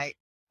TV at night.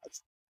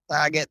 That's how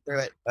I get through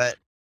it. But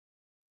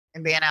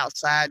and being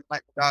outside,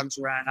 let the dogs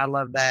run, I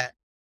love that.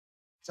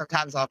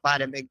 Sometimes I'll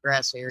find a big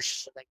grass area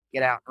so they can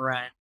get out and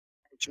run,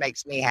 which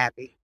makes me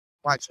happy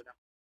watching them.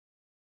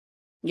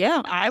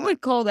 Yeah, I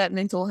would call that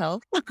mental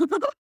health.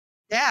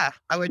 Yeah,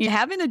 I would.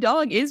 Having a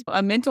dog is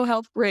a mental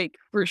health break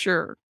for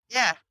sure.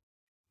 Yeah.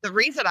 The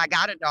reason I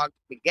got a dog to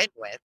begin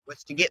with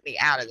was to get me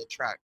out of the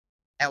truck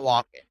and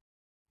walking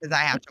because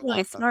I have That's to really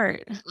walk them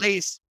smart. at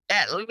least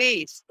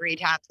 3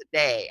 times a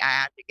day. I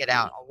have to get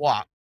out and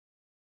walk.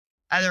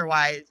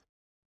 Otherwise,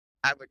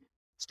 I would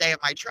stay in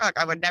my truck.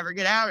 I would never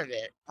get out of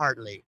it,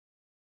 hardly.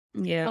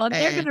 Yeah. Well,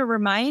 they're going And to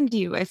remind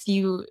you if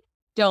you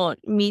don't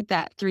meet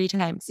that 3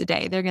 times a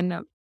day. They're going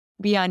to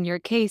be on your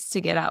case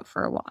to get out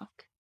for a walk.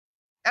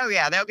 oh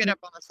yeah, they'll get up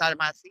on the side of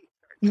my seat,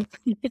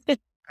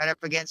 right up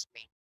against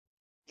me,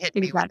 hit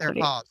me with their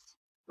Exactly. paws.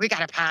 We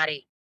got a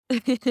potty.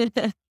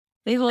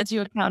 They hold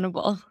you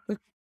accountable.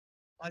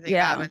 One thing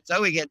Yeah. happens,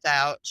 Zoe gets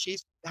out.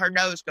 Her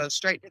nose goes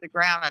straight to the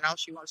ground, and all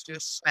she wants to do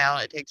is smell.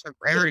 It takes her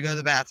forever to go to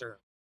the bathroom.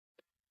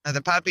 Now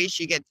the puppy,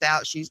 she gets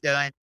out. She's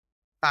done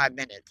 5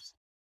 minutes.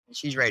 And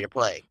she's ready to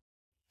play.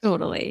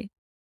 Totally.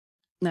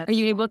 Are That's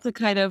you able to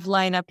kind of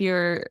line up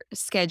your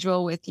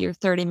schedule with your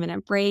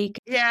 30-minute break?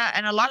 Yeah,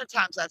 and a lot of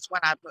times that's when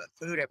I put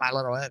food in my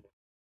little oven.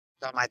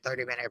 It's on my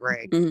 30-minute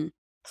break. Mhm.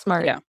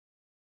 Smart. Yeah.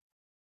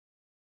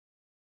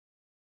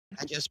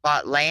 I just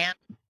bought land,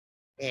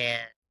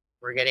 and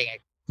we're getting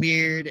it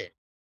cleared, and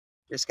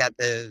just got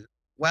the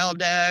well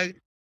dug.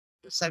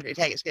 The septic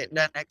tank is getting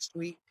done next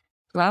week.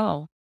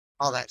 Wow.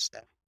 All that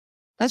stuff.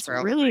 That's where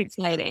I really was-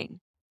 exciting.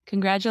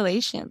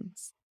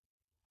 Congratulations.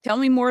 Tell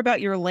me more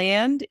about your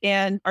land,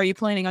 and are you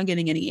planning on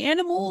getting any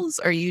animals?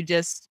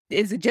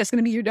 Is it just going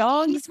to be your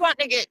dogs? He's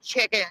wanting to get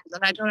chickens,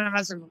 and I told him,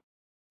 I said,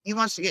 he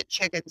wants to get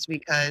chickens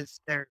because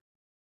they're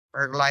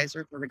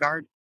fertilizer for the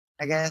garden,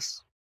 I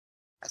guess.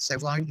 I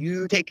said, well,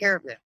 you take care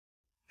of them.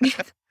 I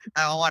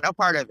don't want no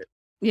part of it.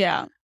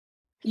 Yeah.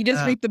 You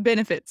just Uh, reap the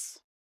benefits.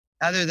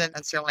 Other than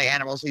that's the only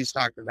animals he's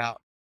talked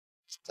about.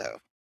 So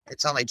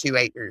it's only 2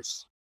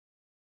 acres.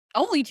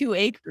 Only 2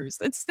 acres.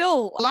 That's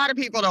still, A lot of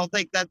people don't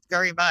think that's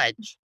very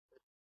much.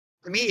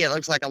 To me, it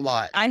looks like a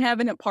lot. I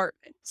have an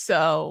apartment,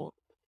 so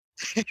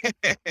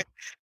it's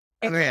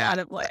Yeah. kind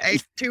of like,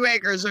 2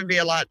 acres would be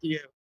a lot to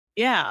you.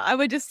 yeah, I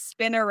would just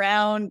spin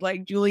around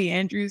like Julie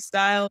Andrews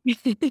style.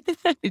 You'd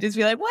just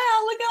be like,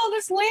 wow, look at all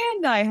this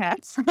land I have.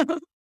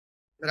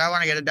 But I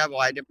want to get a double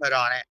wide to put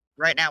on it.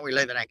 Right now, we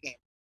live in a camp.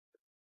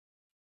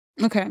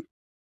 Okay.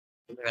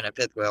 We live in a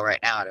fifth wheel right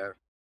now.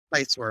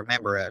 place we're a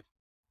member of.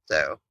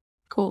 So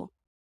Cool.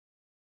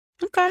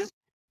 Okay.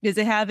 Does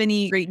it have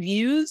any great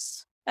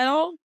views at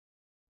all?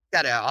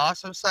 got an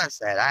awesome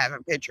sunset. I have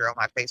a picture on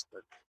my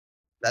Facebook.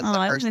 That's Oh, the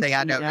I first want to thing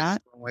I see noticed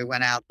that. when we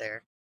went out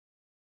there.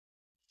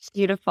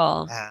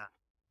 Beautiful.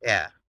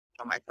 Yeah,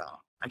 on my phone.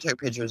 I took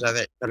pictures of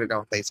it, put it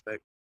on Facebook.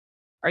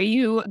 Are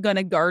you going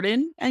to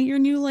garden at your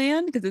new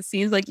land? Because it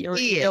seems like you're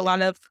He a is.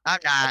 lot of. I'm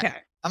not. Okay.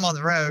 I'm on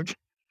the road.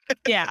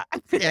 Yeah.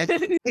 Yeah,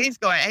 he's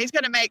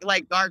gonna make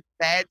like garden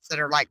beds that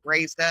are like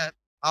raised up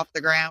off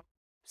the ground.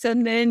 So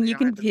then We you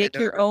don't have can to bend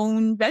pick your over.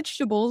 own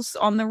vegetables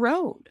on the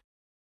road.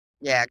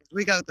 Yeah, because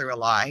we go through a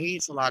lot. He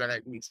eats a lot of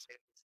it. We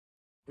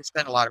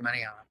spend a lot of money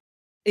on him.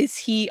 Is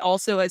he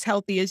also as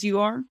healthy as you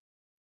are?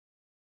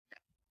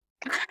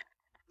 He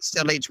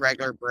still eats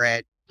regular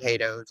bread,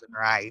 potatoes, and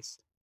rice.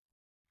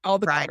 All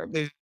the Fried carbs.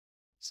 foods.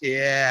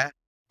 Yeah.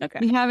 Okay.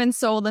 We haven't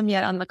sold them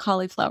yet on the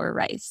cauliflower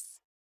rice.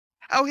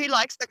 Oh, he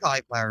likes the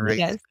cauliflower rice.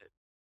 Yes.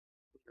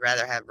 He'd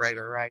rather have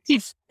regular rice.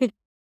 He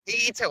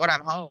eats it when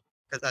I'm home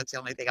because that's the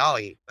only thing I'll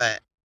eat.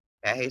 But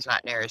yeah, he's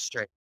not near as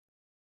strict.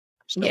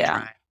 I'm still Yeah.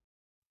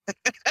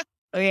 trying.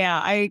 Oh, yeah,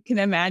 I can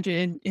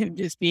imagine him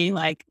just being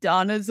like,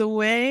 Donna's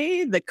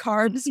away, the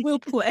carbs will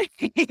play.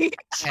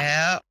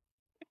 Yeah.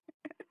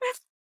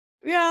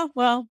 Yeah,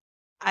 well,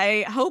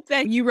 I hope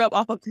that you rub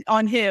off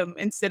on him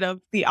instead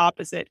of the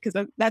opposite,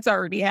 because that's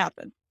already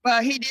happened.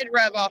 Well, he did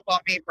rub off on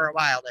me for a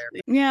while there.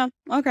 Yeah,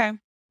 okay.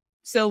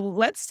 So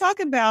let's talk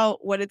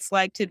about what it's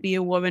like to be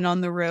a woman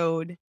on the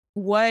road.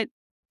 What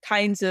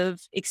kinds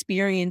of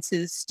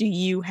experiences do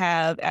you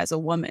have as a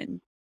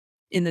woman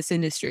in this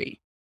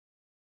industry?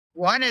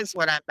 One is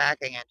when I'm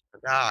backing into the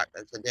dock.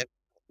 That's a difficult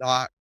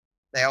dock.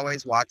 They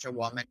always watch a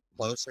woman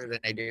closer than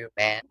they do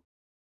a man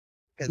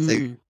because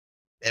they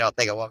don't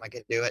think a woman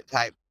can do it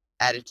type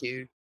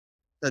attitude.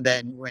 So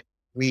then when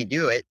we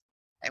do it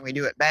and we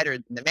do it better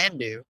than the men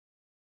do,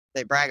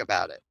 they brag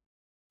about it.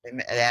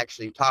 They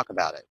actually talk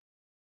about it.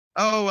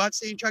 Oh, I've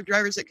seen truck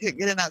drivers that couldn't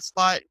get in that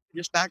spot,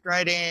 just backed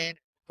right in,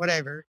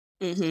 whatever,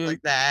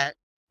 like that.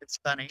 It's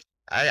funny.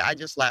 I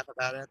just laugh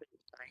about it. I think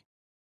it's funny.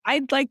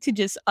 I'd like to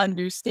just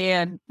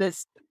understand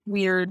this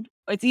weird,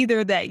 it's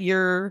either that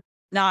you're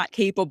not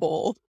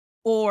capable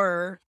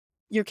or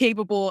you're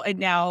capable and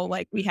now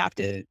like we have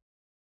to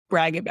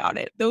brag about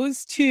it.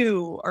 Those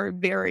two are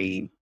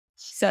very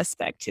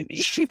suspect to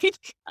me.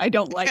 I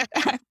don't like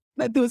that.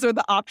 But those are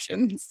the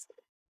options.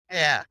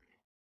 Yeah.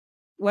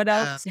 What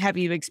else have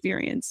you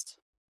experienced?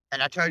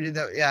 And I told you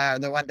that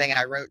the one thing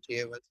I wrote to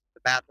you was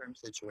the bathroom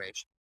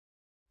situation.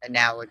 And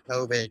now with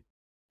COVID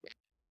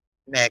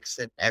mix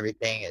and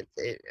everything,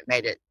 it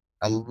made it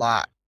a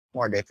lot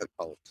more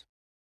difficult.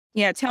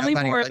 Yeah, tell me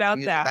Nobody more lets you about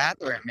use that.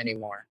 the bathroom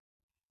anymore.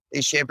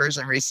 These shippers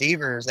and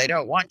receivers, they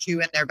don't want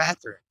you in their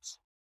bathrooms.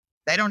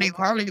 They don't even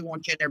hardly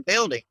want you in their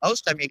building.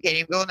 Most of them, you can't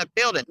even go in the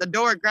building. The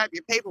door, grab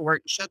your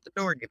paperwork, and shut the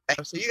door in your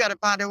face. So you got to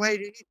find a way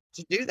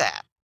to do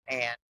that.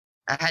 And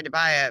I had to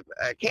buy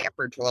a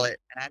camper toilet,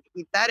 and I had to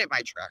keep that in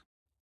my truck.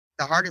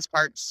 The hardest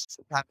part's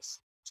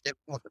sometimes it's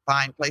difficult to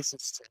find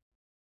places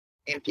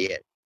to empty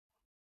it.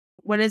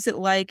 What is it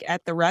like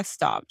at the rest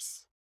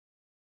stops?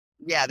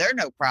 Yeah, they're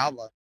no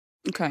problem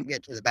Okay. to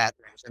get to the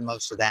bathrooms in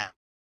most of them.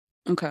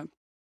 Okay.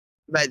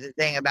 But the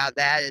thing about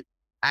that is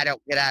I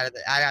don't get out of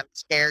I'm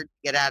scared to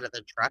get out of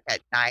the truck at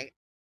night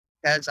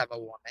because I'm a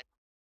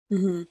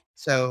woman.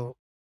 So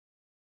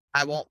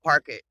I won't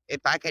park it.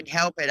 If I can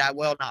help it, I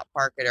will not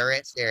park at a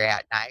rest area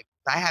at night.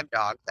 I have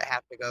dogs that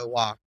have to go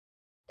walk,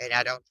 and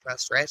I don't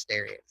trust rest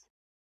areas.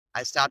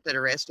 I stopped at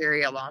a rest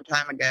area a long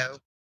time ago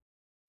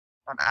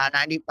on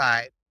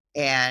I-95,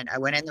 and I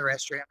went in the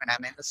restroom, and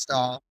I'm in the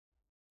stall,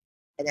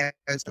 and there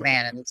was a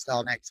man in the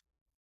stall next to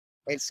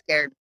me. It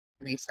scared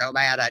me so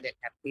bad I didn't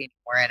have to pee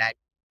anymore, and I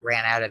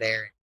ran out of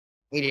there.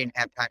 He didn't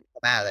have time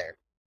to come out of there.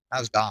 I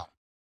was gone.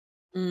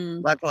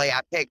 Luckily,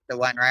 I picked the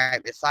one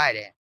right beside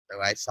him,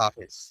 so I saw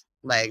his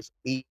legs,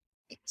 feet,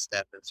 and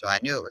stuff, and so I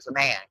knew it was a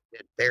man. He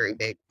had very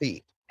big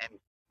feet and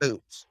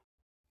boots.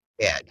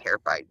 Yeah, it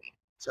terrified me.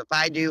 So if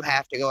I do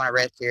have to go in a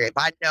rest area, if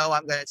I know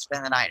I'm going to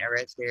spend the night in a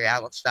rest area, I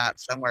will stop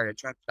somewhere at a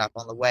truck stop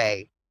on the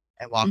way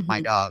and walk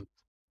my dog.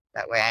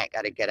 That way I ain't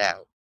got to get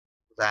out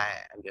because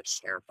I'm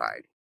just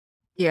terrified.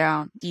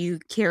 Yeah. Do you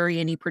carry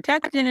any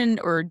protection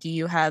or do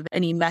you have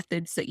any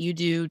methods that you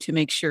do to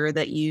make sure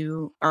that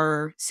you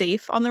are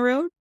safe on the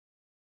road?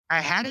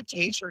 I had a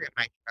taser in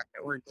my truck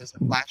that worked as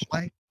a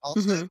flashlight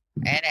also, and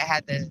it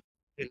had the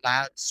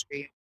loud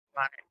scream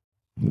on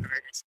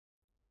it.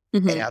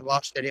 And I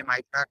lost it in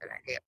my truck and I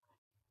can't.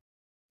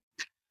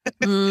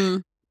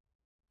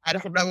 I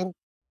don't know.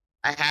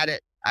 I had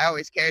it. I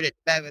always carried it to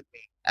bed with me.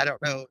 I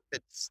don't know if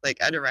it's like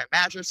under my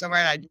mattress somewhere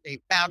and I just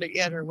ain't found it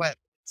yet or what.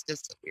 It's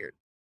disappeared.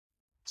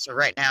 So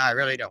right now I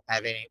really don't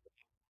have anything.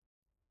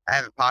 I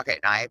have a pocket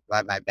knife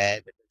by my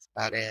bed, but that's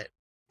about it.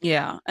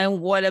 Yeah.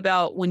 And what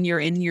about when you're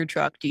in your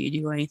truck? Do you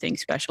do anything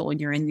special when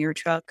you're in your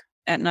truck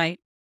at night?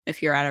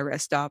 If you're at a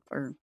rest stop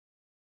or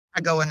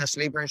I go in the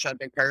sleeper and shut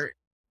the curtain.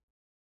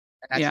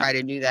 And I try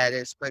to do that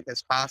as quick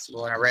as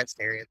possible in a rest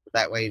area. So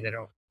that way they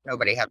don't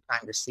nobody have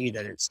time to see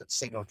that it's a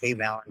single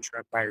female in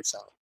truck by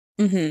herself.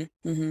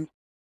 Mm-hmm. Mm-hmm.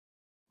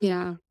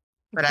 Yeah.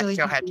 But It's I really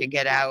still have hard. to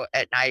get out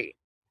at night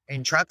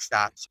in truck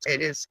stops.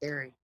 It is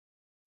scary.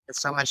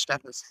 Because so much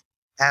stuff is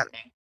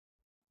happening.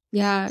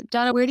 Yeah.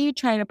 Donna, where do you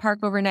try to park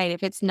overnight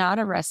if it's not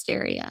a rest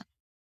area?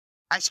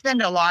 I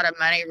spend a lot of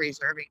money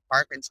reserving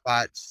parking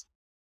spots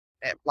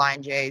at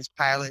Blind J's,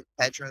 Pilot,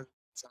 Petros,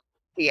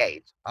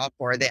 TAs, all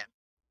four of them.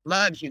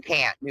 Loves, you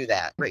can't do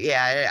that. But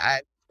yeah,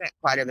 I spent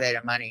quite a bit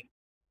of money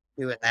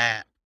doing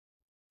that.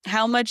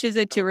 How much is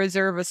it to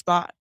reserve a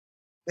spot?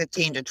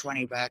 15 to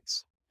 20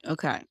 bucks.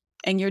 Okay.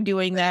 And you're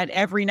doing that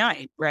every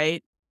night,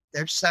 right?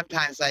 There's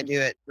sometimes I do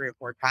it 3 or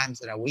 4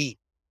 times in a week,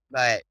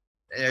 but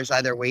there's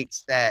other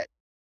weeks that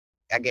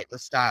I get to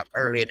stop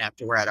early enough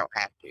to where I don't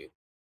have to.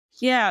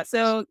 Yeah.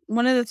 So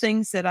one of the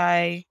things that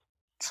I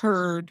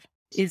heard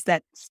is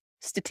that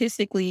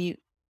statistically,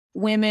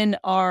 women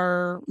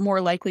are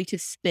more likely to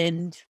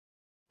spend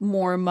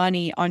more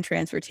money on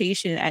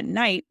transportation at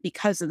night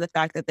because of the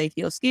fact that they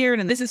feel scared.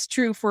 And this is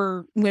true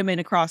for women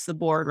across the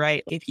board,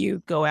 right? If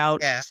you go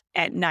out Yeah.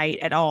 at night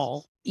at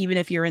all, even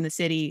if you're in the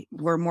city,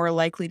 we're more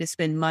likely to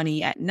spend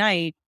money at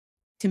night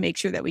to make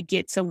sure that we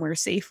get somewhere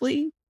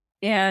safely.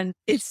 And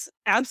it's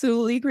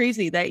absolutely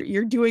crazy that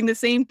you're doing the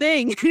same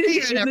thing. I'm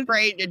even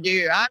afraid to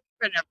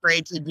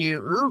do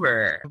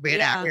Uber,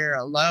 being out Yeah. here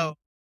alone.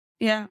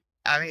 Yeah.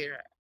 I mean,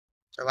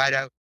 so I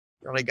don't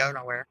really go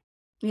nowhere.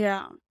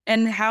 Yeah.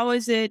 And how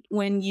is it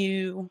when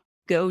you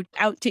go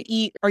out to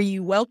eat? Are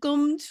you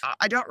welcomed?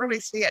 I don't really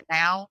see it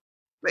now,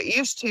 but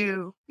used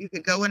to, you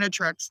could go in a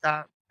truck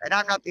stop, and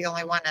I'm not the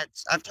only one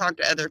I've talked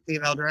to other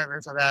female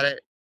drivers about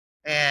it.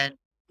 And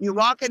you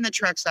walk in the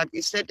truck stop,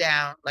 you sit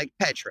down like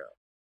Petro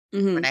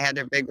Mm-hmm. when they had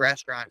their big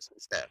restaurants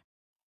and stuff.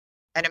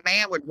 And a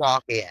man would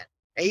walk in.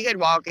 And he could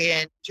walk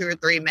in 2 or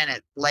 3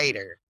 minutes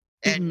later,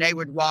 and Mhm. they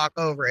would walk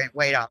over and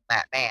wait on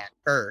that man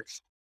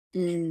first.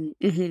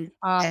 Mm-hmm.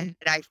 And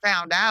I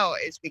found out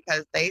it's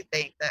because they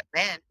think that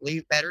men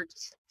leave better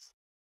tips.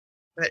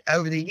 But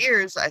over the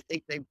years, I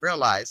think they've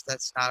realized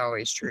that's not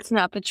always true. It's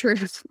not the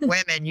truth.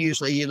 Women are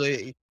usually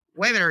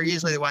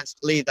the ones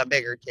to leave the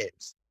bigger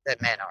tips than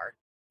men are.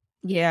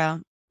 Yeah.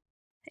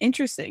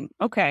 Interesting.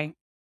 Okay.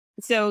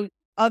 So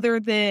other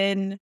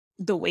than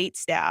the wait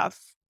staff,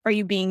 are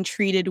you being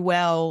treated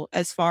well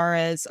as far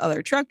as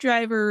other truck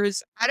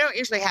drivers? I don't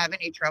usually have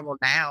any trouble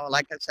now.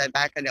 Like I said,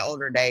 back in the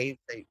older days,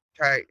 the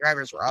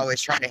drivers were always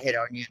trying to hit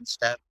on you and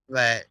stuff.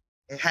 But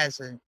it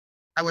hasn't,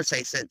 I would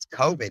say, since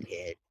COVID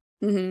hit,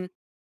 Mm-hmm.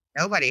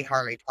 nobody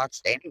hardly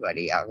talks to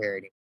anybody out here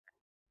anymore.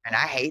 And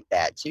I hate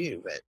that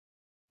too. But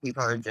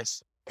people are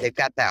they've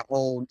got that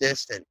whole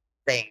distance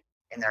thing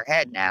in their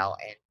head now.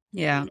 And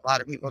Yeah. a lot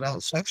of people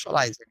don't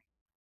socialize it.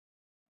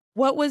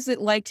 What was it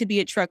like to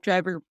be a truck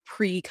driver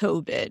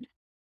pre-COVID?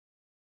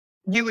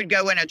 You would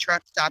go in a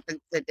truck stop and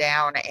sit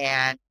down,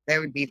 and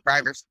there would be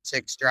 5 or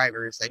 6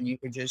 drivers, and you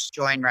could just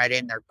join right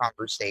in their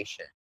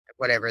conversation,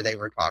 whatever they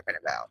were talking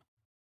about.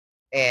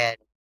 And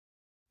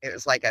it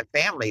was like a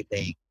family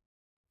thing.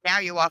 Now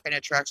you walk in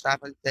a truck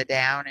stop and sit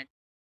down, and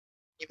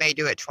you may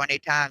do it 20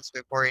 times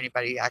before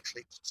anybody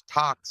actually just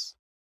talks.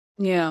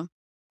 Yeah.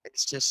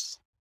 It's just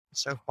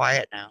so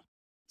quiet now.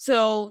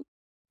 So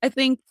I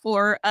think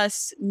for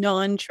us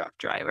non-truck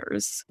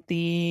drivers,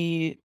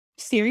 the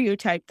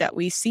stereotype that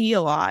we see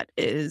a lot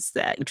is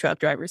that truck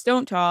drivers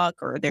don't talk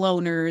or they're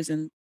loners.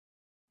 And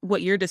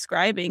what you're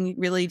describing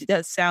really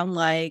does sound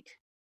like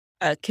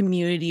a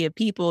community of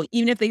people.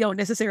 Even if they don't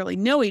necessarily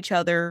know each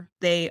other,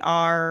 they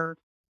are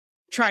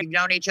trying. You've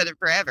known each other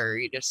forever.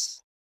 You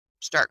just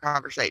start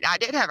conversating. I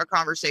did have a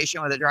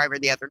conversation with a driver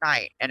the other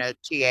night and a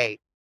TA.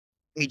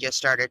 He just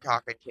started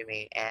talking to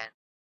me, and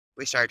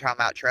we started talking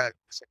about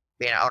trucks,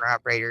 being an owner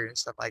operator and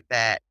stuff like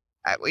that.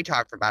 We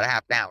talked for about a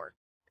half an hour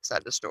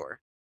inside the store.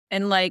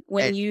 And like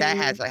when That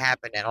hasn't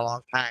happened in a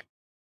long time.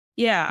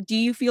 Yeah. Do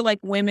you feel like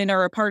women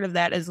are a part of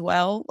that as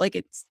well? Like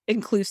it's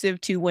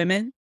inclusive to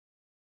women?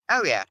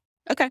 Oh, yeah.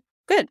 Okay,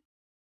 good.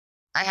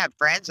 I have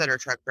friends that are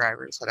truck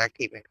drivers that I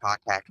keep in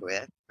contact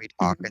with. We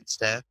talk and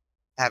stuff.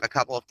 I have a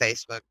couple of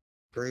Facebook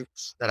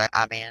groups that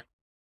I'm in.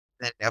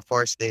 Then, of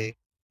course, the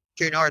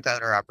TrueNorth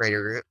owner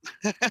operator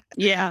group.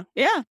 Yeah.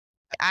 Yeah.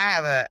 I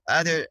have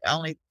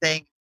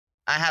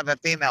I have a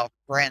female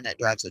friend that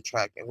drives a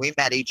truck, and we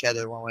met each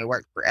other when we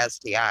worked for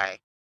STI,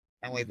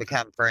 and we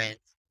become friends.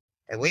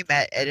 And we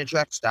met at a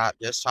truck stop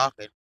just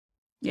talking,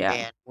 Yeah.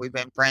 and we've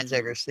been friends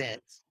ever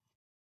since.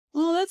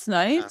 Oh, that's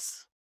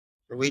nice.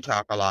 We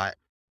talk a lot.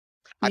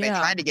 I've been Yeah.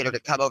 trying to get her to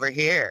come over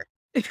here.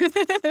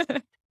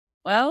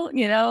 Well, if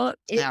Now,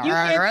 you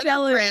our can't other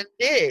tell it. friend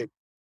did.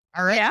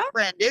 Our Yeah? other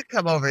friend did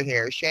come over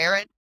here,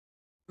 Sharon.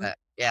 But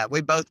yeah,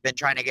 we've both been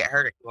trying to get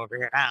her to come over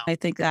here now. I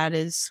think that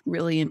is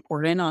really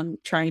important on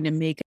trying to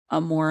make a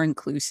more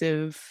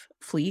inclusive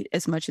fleet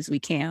as much as we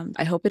can.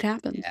 I hope it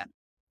happens. Yeah.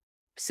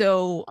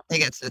 So, I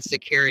think it's the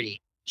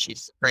security.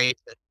 She's afraid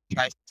to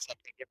try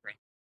something different.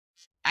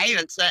 I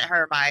even sent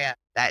her my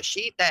that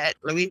sheet that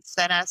Louise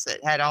sent us.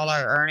 It had all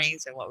our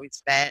earnings and what we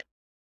spent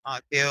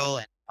on fuel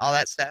and all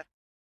that stuff,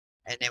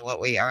 and then what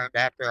we earned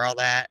after all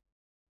that.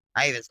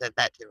 I even said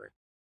that to her.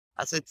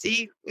 I said,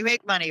 see, we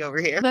make money over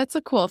here. That's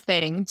a cool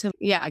thing to,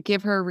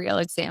 give her a real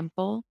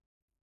example.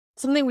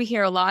 Something we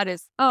hear a lot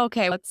is, oh,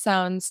 okay, that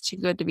sounds too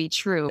good to be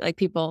true. Like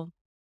people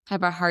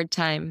have a hard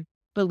time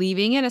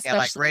believing it, Yeah,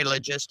 like especially, great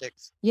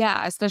logistics.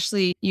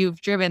 especially you've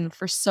driven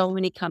for so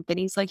many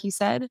companies, like you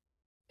said.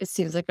 It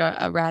seems like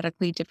a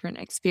radically different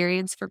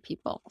experience for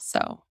people.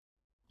 So,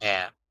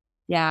 Yeah.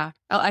 yeah,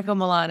 I'll echo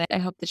Milan. I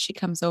hope that she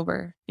comes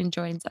over and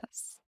joins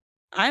us.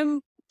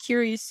 I'm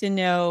curious to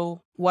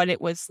know what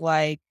it was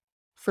like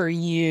for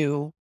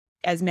you.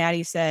 As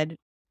Maddie said,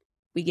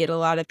 we get a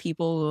lot of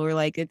people who are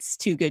like, it's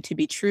too good to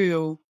be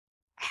true.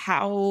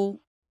 How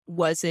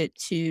was it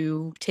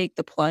to take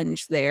the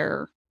plunge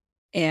there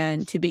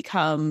and to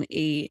become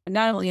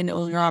not only an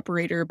owner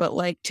operator, but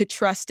like to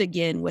trust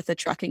again with a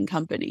trucking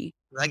company?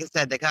 Like I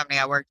said, the company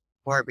I worked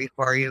for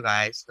before you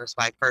guys was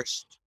my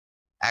first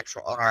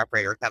actual owner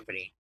operator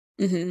company.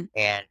 Mm-hmm.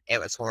 And it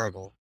was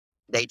horrible.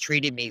 They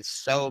treated me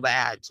so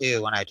bad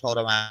too when I told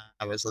them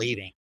I was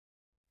leaving.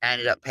 I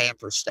ended up paying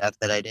for stuff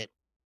that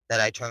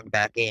I turned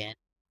back in,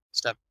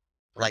 stuff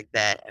like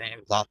that. I mean, it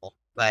was awful.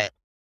 But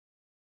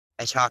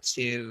I talked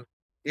to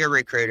your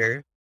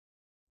recruiter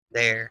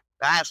there.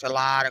 I asked a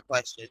lot of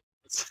questions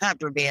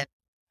after being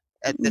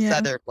at this Yeah.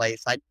 other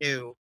place. I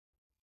knew.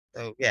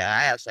 So yeah,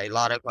 I asked a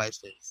lot of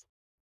questions.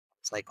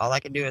 It's like all I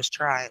can do is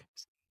try.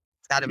 It's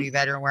got to be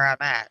better than where I'm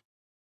at.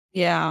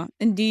 Yeah.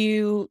 And do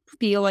you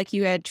feel like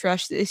you had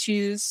trust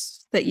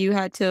issues that you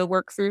had to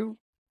work through?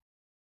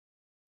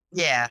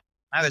 Yeah,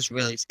 I was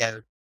really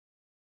scared.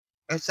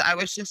 I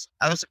was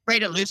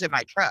afraid of losing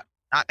my truck,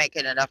 not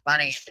making enough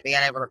money to being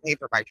able to pay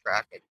for my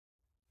truck and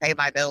pay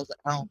my bills at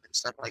home and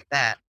stuff like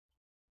that.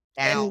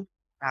 Now, And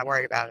not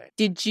worried about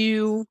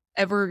it.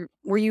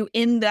 were you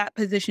in that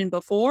position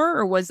before,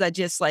 or was that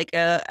just like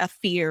a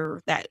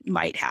fear that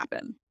might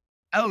happen?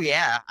 Oh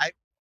yeah, I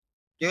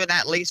doing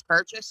that lease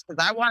purchase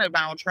because I wanted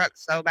my own truck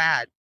so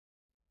bad,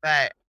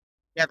 but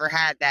never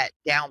had that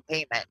down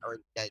payment or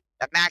the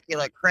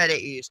immaculate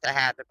credit you used to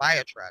have to buy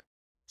a truck.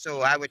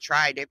 So I would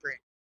try different.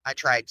 I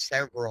tried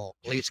several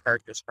lease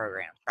purchase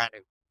programs trying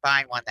to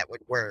find one that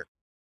would work.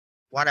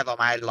 One of them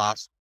I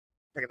lost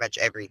pretty much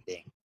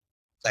everything,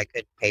 so I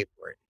couldn't pay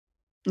for it.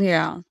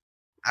 Yeah.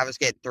 I was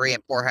getting $300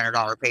 and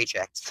 $400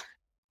 paychecks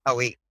a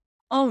week.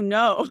 Oh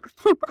no.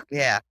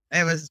 Yeah,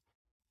 it was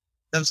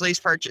those lease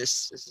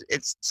purchases.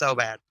 It's so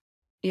bad.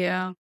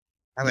 Yeah.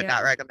 I would Yeah.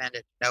 not recommend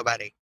it to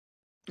nobody.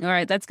 All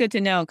right, that's good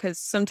to know because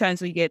sometimes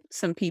we get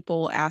some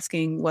people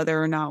asking whether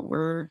or not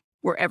we're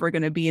ever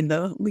going to be in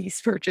the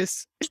lease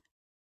purchase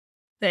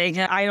thing.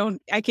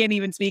 I can't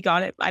even speak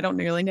on it. I don't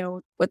really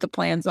know what the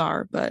plans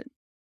are, but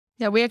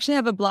Yeah, we actually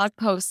have a blog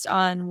post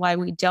on why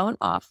we don't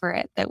offer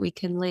it that we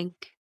can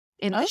link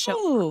in the show.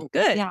 oh,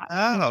 good. Yeah,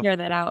 Oh, share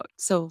that out.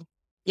 So,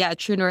 yeah,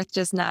 True North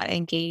does not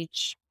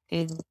engage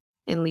in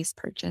lease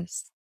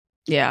purchase.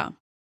 Yeah.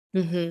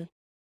 Mm-hmm.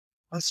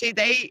 well, see,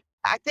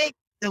 I think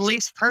the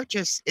lease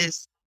purchase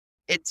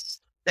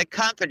it's the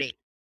company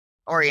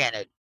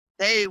oriented.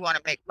 They want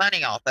to make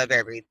money off of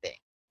everything.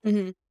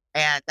 Mm-hmm.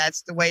 And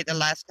that's the way the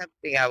last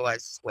company I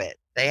was with.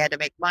 They had to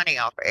make money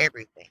off of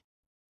everything.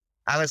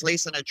 I was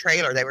leasing a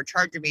trailer. They were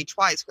charging me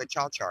twice what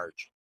y'all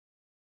charge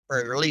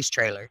for a release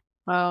trailer.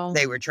 Wow.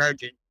 They were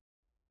charging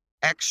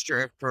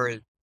extra for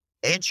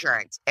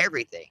insurance,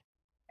 everything.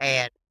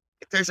 And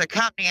if there's a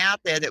company out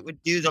there that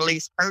would do the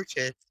lease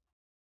purchase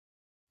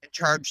and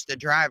charge the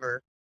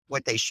driver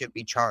what they should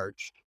be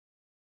charged,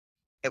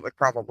 it would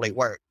probably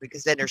work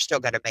because then they're still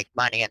going to make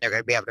money and they're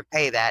going to be able to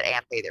pay that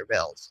and pay their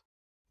bills.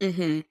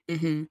 Mm-hmm.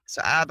 Mm-hmm.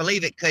 So I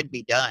believe it could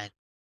be done.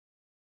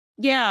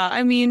 Yeah.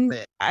 I mean,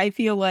 But I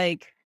feel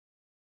like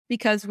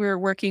because we're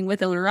working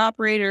with owner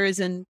operators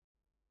and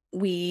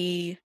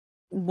we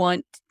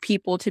want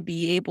people to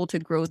be able to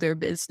grow their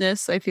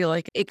business, I feel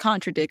like it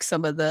contradicts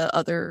some of the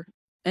other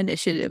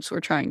initiatives we're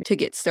trying to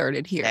get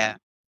started here. yeah,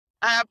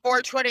 I have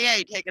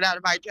 428 taken out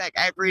of my check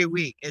every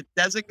week. It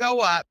doesn't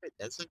go up. It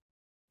doesn't.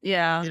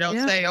 Yeah. You don't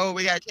Yeah. say, "Oh,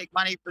 we got to take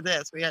money for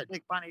this. We got to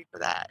take money for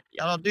that."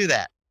 Y'all don't do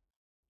that.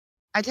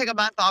 I take a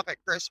month off at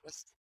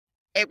Christmas.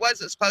 It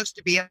wasn't supposed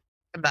to be a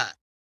month.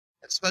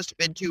 It was supposed to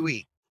have been 2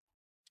 weeks.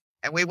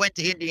 And we went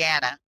to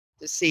Indiana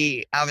to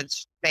see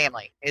Alvin's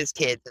family, his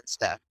kids and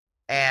stuff,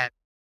 and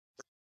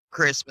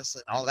Christmas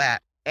and all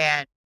that.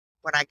 And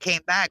when I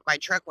came back, my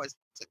truck wasn't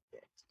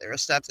fixed. There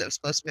was stuff that was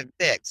supposed to have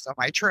been fixed on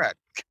my truck.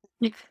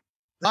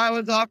 So I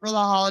was off for the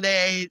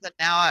holidays, and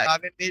now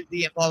I've been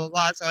busy and blah, blah,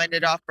 blah. So I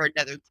ended off for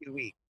another 2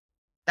 weeks.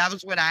 That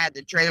was when I had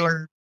the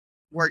trailer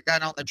work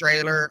done on the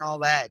trailer and all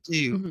that,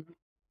 too. Mhm.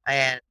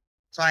 And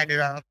so I ended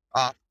up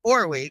off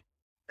 4 weeks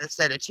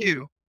instead of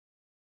 2.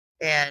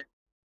 And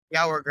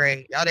y'all were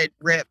great. Y'all didn't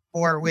rip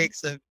 4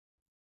 weeks of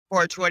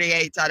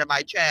 428s out of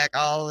my check,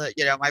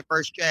 my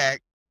first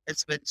check.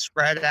 It's been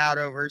spread out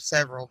over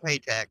several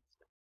paychecks.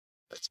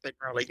 It's been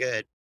really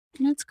good.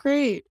 That's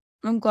great.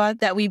 I'm glad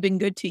that we've been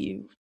good to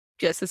you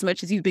just as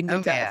much as you've been good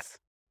Oh, to yeah. us.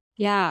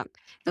 Yeah.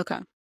 Okay.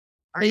 Are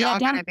But yeah, y'all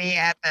down- going to be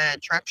at the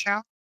truck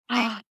show?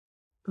 Ah,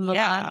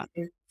 Yeah.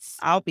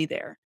 I'll be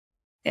there.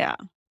 Yeah.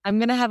 I'm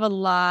going to have a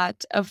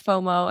lot of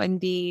FOMO and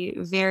be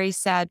very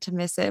sad to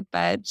miss it,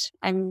 but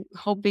I'm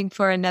hoping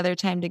for another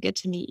time to get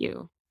to meet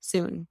you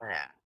soon.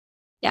 Yeah.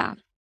 Yeah.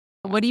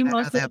 What are you I know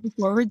most looking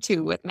forward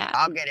to with Matt?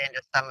 I'll get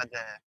into some of the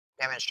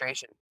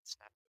demonstration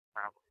stuff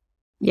probably.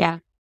 Yeah.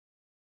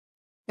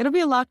 It'll be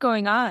a lot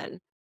going on.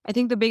 I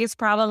think the biggest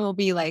problem will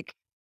be like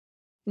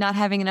not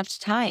having enough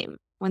time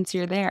once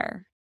you're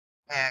there.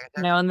 Yeah,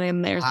 And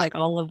then there's like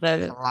all of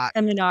there's the a lot.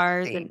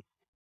 seminars See. and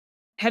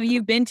Have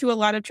you been to a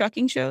lot of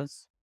trucking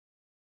shows?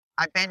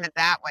 I've been to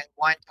that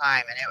one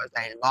time, and it was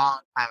a long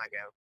time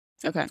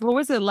ago. Okay. what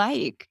was it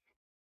like?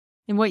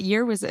 And what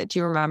year was it? Do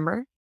you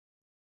remember?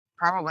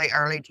 Probably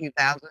early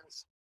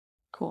 2000s,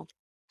 Cool.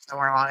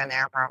 somewhere along in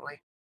there,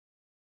 probably.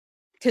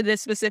 To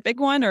this specific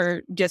one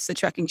or just the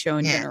trucking show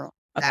in Yeah, general?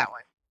 Okay. that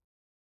one.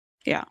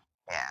 Yeah.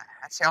 Yeah,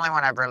 that's the only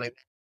one I've really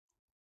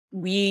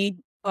been. We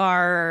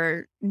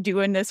are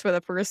doing this for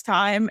the first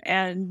time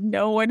and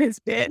no one has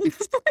been.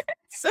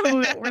 So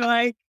we're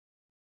like,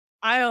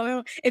 I don't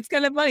know. It's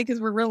kind of funny because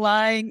we're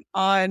relying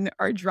on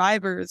our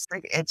drivers.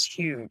 It's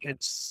huge.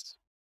 It's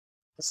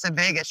the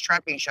biggest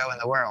trucking show in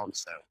the world.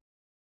 So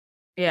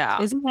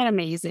Yeah. Isn't that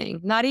amazing?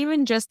 Not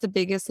even just the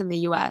biggest in the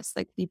US,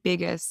 like the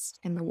biggest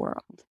in the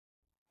world.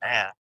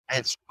 yeah,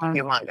 it's Wow.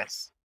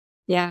 humongous.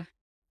 Yeah.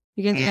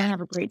 You guys are Yeah. going to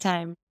have a great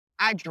time.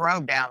 I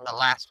drove down the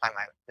last time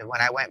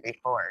when I went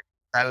before.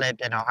 I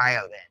lived in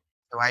Ohio then,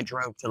 so I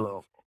drove to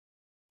Louisville.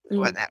 It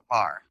wasn't that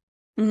far,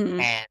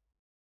 Mhm. and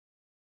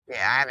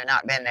yeah, I have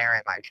not been there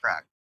in my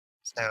truck.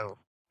 So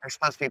they're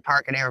supposed to be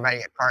parking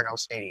everybody at Cardinal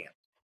Stadium,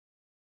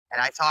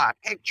 and I saw a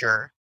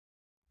picture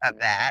of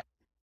that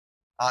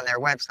on their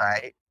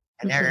website,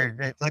 and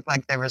it looked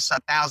like there was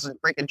 1,000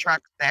 freaking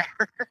trucks there.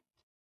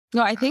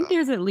 No, I think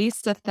there's at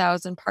least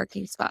 1,000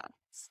 parking spots.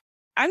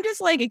 I'm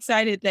just like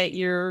excited that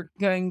you're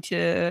going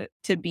to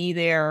be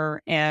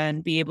there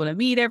and be able to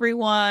meet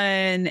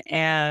everyone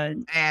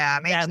and Yeah,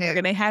 me that too. we're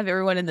going to have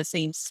everyone in the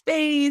same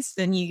space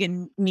and you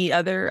can meet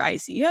other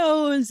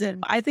ICOs.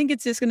 And I think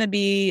it's just going to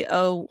be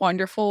a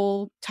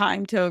wonderful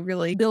time to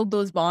really build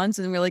those bonds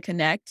and really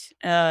connect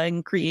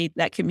and create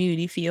that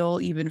community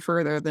feel even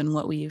further than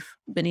what we've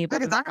been able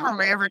Because to I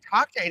hardly ever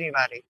talk to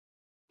anybody.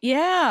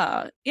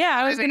 Yeah. Yeah.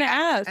 I was going to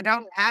ask. I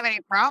don't have any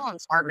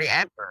problems hardly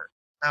ever.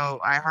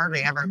 So I hardly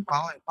ever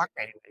call and talk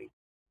to anybody.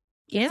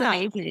 It's Yeah.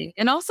 amazing.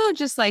 And also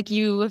just like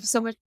you have so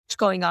much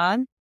going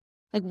on.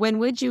 Like when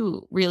would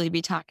you really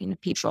be talking to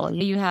people?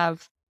 You're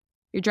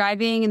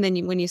driving and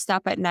then when you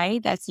stop at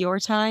night, that's your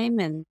time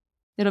and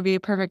it'll be a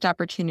perfect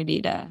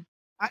opportunity to.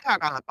 I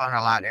talk on the phone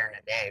a lot during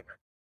the day,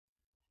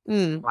 but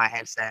on my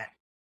headset,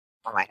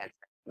 but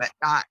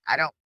I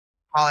don't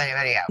call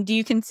anybody out. Do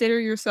you consider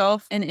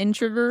yourself an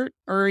introvert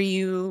or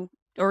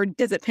or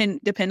does it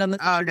depend on the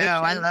Oh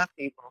no, I situation? love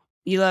people.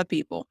 You love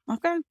people.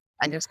 Okay.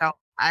 I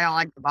don't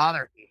like to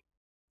bother people.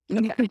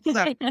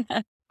 So,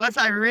 unless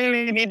I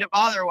really need to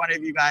bother one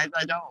of you guys,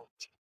 I don't.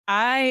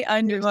 I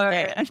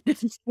understand.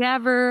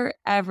 Never,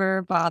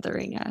 ever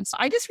bothering us.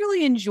 I just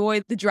really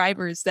enjoy the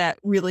drivers that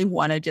really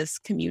want to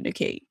just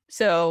communicate.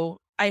 So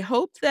I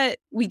hope that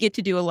we get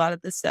to do a lot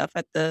of this stuff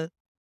at the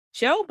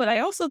show, but I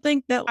also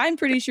think that I'm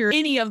pretty sure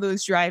any of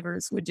those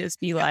drivers would just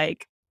be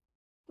like,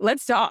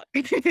 let's talk.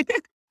 Oh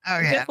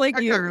yeah, Just like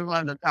you. truckers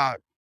love to talk.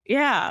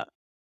 Yeah.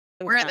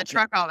 We're in the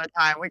truck all the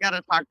time. We got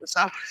to talk to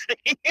somebody.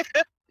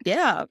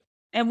 Yeah.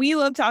 And we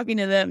love talking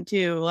to them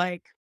too.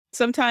 Like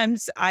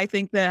sometimes I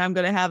think that I'm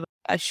going to have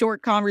a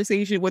short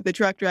conversation with the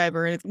truck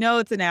driver and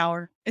it's an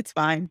hour. It's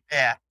fine.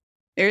 Yeah.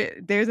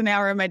 There's an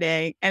hour in my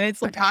day. And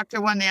it's I like, talked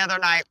to one the other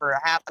night for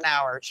a half an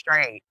hour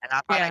straight. And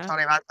I finally told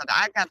him, I said,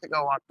 I got to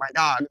go walk my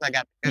dogs. I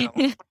got to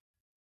go.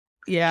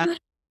 yeah,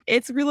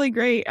 it's really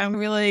great. I'm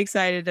really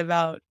excited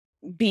about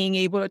being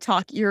able to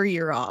talk your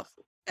ear off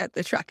at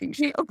the trucking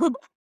show.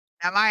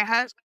 Now, my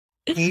husband,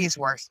 he's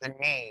worse than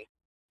me.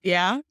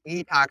 Yeah.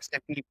 He talks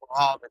to people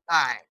all the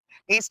time.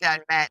 He's done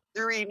met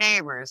 3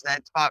 neighbors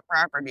that bought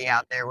property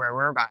out there where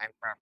we're buying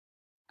from.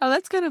 Oh,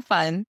 that's kind of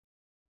fun.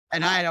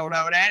 And I don't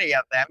know any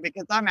of them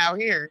because I'm out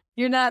here.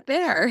 You're not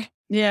there.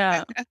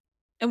 Yeah.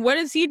 And what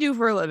does he do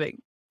for a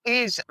living?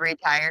 He's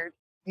retired.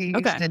 He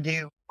used to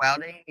do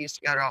welding. He used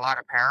to go to a lot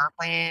of power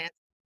plants,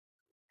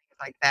 things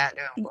like that,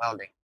 doing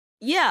welding.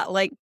 Yeah,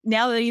 like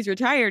now that he's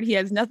retired, he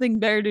has nothing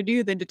better to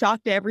do than to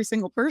talk to every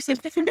single person.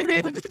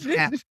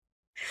 Yeah.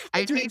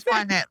 He's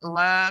one that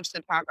loves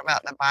to talk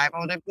about the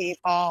Bible to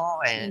people.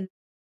 And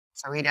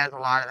so he does a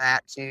lot of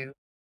that too.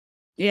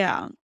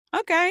 Yeah.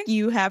 Okay.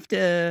 You have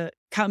to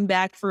come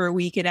back for a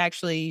week and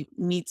actually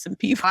meet some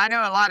people. I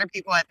know a lot of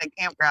people at the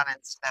campground and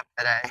stuff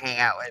that I hang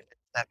out with and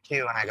stuff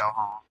too when I go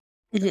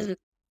home.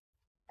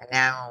 And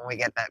now when we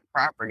get that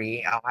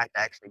property, I'll have to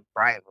actually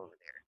drive over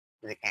there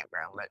to the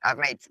campground. But I've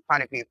made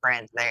quite a few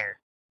friends there.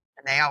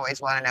 And they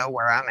always want to know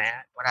where I'm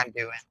at, what I'm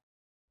doing.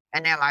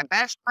 And now my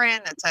best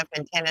friend that's up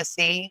in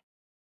Tennessee,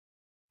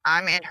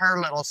 I'm in her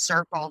little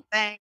circle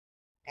thing.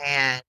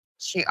 And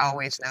she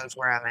always knows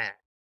where I'm at.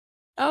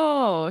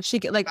 Oh, she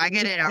get like If I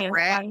get in a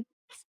wreck,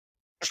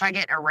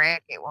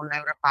 it will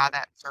notify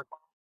that circle,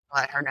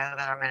 let her know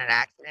that I'm in an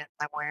accident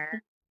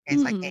somewhere. in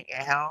case I can't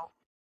get help.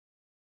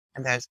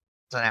 And there's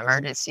an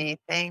emergency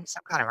thing,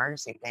 some kind of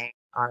emergency thing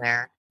on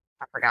there.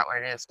 I forgot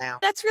what it is now.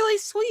 That's really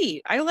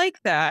sweet. I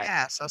like that.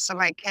 Yeah, so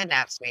somebody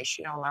kidnaps me.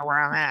 She don't know where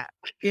I'm at.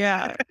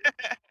 Yeah.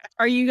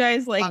 Are you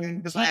guys like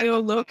Long as I have-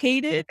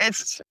 geolocated?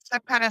 It's some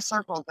kind of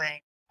circle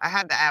thing. I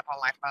have the app on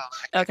my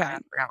phone. Okay. I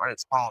forgot what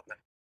it's called. But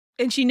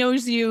And she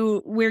knows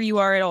where you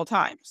are at all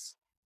times.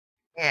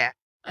 yeah,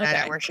 and I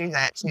Okay. know where she's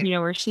at too. You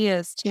know where she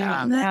is too.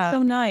 That's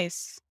so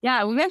nice.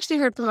 Yeah, we've actually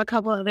heard from a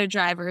couple other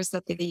drivers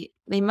that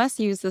they must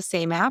use the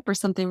same app or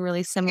something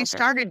really similar. We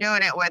started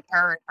doing it with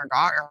her and her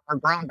daughter, her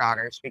grown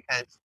daughters,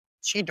 because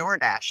she door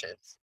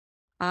dashes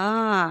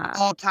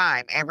all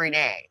time, every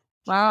day.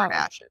 Wow.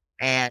 DoorDashes.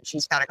 And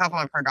she's got a couple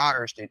of her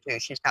daughters do too.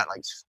 She's got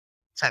like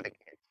 7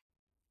 kids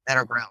that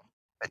are grown,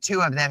 but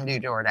 2 of them do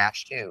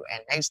DoorDash too.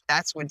 And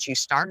that's when she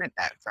started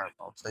that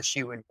circle. So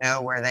she would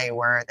know where they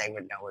were. They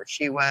would know where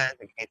she was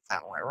in case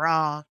something went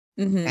wrong.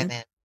 And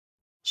then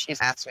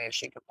she's asked me if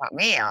she could put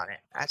me on it.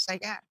 I said,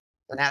 yeah.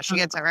 So now she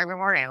gets up every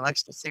morning and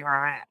looks to see where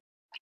I'm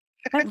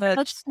at. That's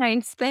such a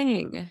nice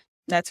thing.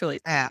 That's really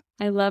Yeah.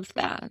 I love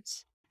that.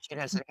 She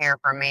doesn't hear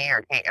from me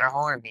or can't get a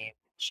hold of me.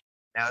 She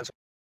knows.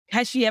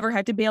 Has she ever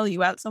had to bail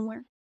you out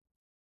somewhere?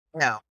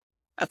 No.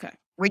 Okay.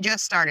 We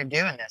just started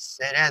doing this.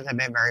 It hasn't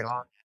been very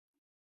long.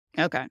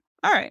 Okay.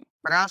 All right.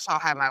 But I also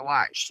have my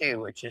watch too,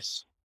 which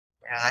is,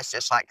 that's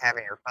just like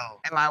having your phone.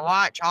 And my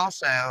watch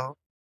also,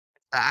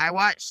 the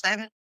iWatch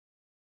 7,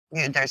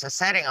 there's a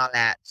setting on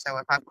that. So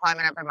if I'm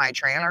climbing up in my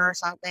trailer or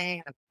something,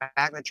 in the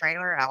back of the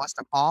trailer, and I want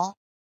to fall,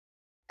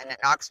 and it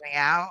knocks me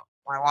out,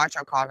 my watch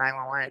will call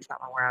 911 and tell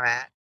me where I'm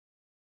at.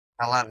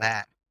 I love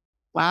that.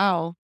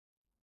 Wow.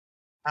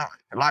 Oh,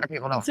 a lot of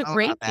people don't That's a know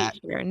great about that.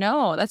 feature.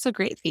 No, that's a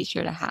great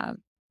feature to have.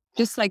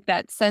 Just like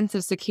that sense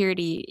of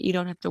security, you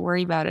don't have to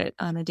worry about it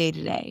on a day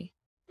to day.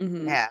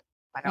 Yeah.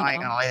 I know I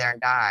ain't going to lay there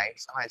and die.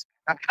 Somebody's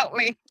going to help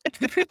me.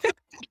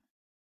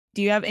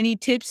 Do you have any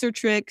tips or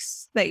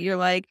tricks that you're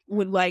like,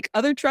 would like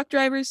other truck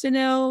drivers to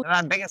know?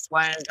 My biggest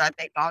one is I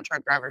think all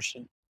truck drivers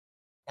should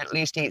at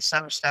least eat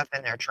some stuff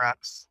in their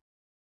trucks.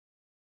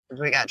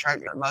 Because we got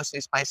most of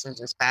these places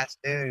is fast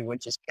food,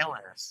 which is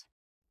killing us.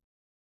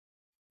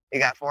 You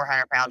got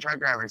 400-pound truck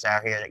drivers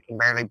out here that can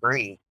barely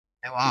breathe.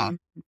 They walk.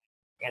 If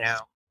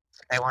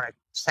they want to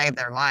save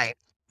their life,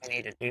 they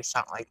need to do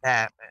something like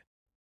that. But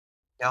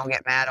don't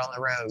get mad on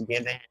the road.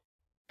 Give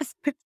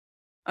in.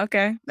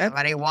 Okay.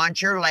 Somebody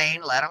wants your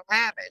lane, let them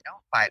have it.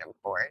 Don't fight them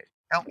for it.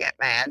 Don't get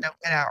mad. Don't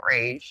get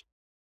outraged.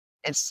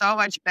 It's so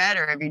much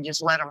better if you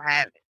just let them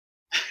have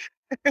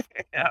it.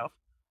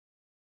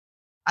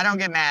 I don't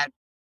get mad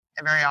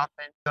very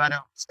often, so I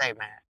don't stay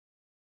mad.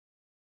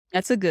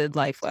 That's a good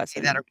life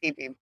lesson. That'll keep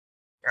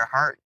your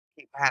heart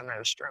keep having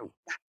a stroke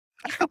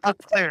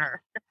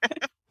sooner.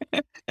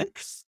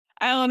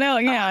 I don't know.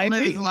 Yeah, I'll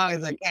live as long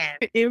as I can.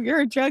 If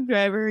you're a truck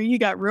driver, you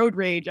got road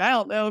rage. I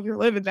don't know if you're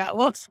living that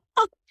long.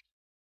 Oh,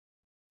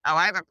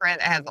 I have a friend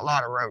that has a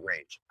lot of road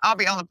rage. I'll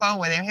be on the phone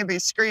with him. He'll be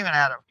screaming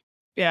at him.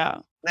 Yeah.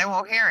 They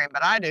won't hear him,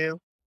 but I do.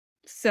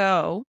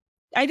 So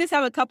I just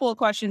have a couple of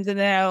questions and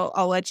then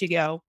I'll let you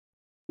go.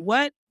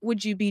 What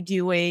would you be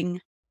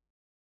doing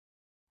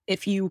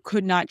if you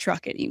could not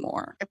truck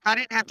anymore? If I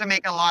didn't have to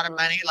make a lot of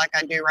money like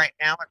I do right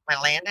now with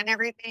my land and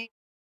everything,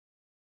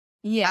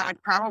 I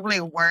would probably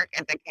work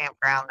at the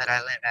campground that I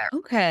live at.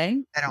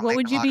 Okay. I don't What make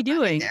would a you lot be of money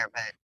doing? there,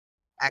 but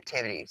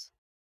activities.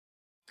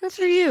 Good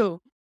for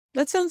you.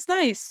 That sounds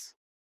nice.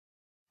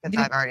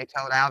 Because I've already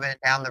told Alvin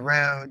down the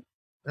road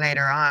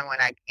later on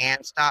when I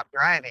can stop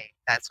driving,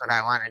 that's what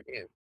I want to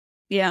do.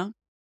 Yeah.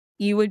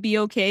 You would be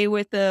okay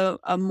with a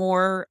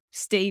more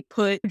stay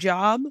put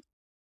job?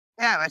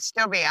 Yeah, it would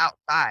still be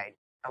outside,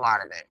 a lot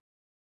of it.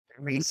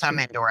 There'd be some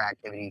indoor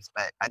activities,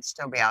 but I'd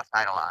still be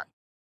outside a lot.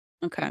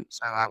 Okay.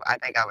 So I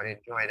think I would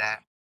enjoy that.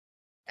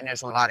 And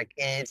there's a lot of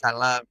kids. I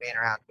love being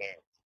around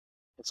kids.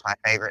 It's my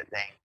favorite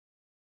thing.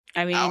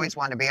 I mean, I always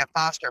wanted to be a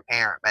foster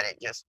parent, but it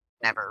just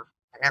never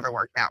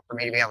worked out for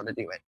me to be able to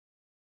do it.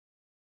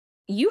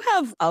 you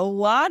have a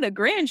lot of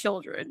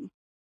grandchildren,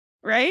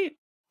 right?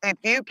 If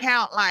you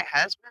count my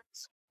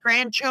husband's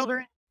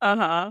grandchildren,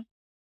 Uh-huh.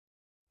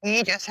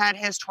 he just had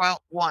his 12th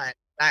one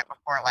night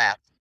before last.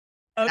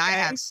 Okay. And I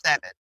have 7.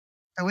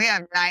 So we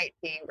have 19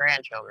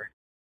 grandchildren.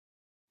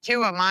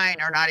 2 of mine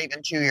are not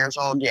even 2 years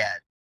old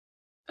yet.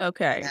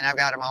 Okay. And I've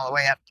got him all the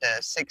way up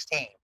to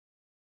 16.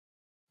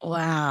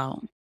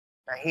 Wow.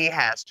 So he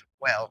has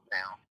 12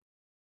 now.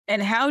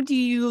 And how do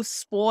you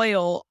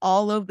spoil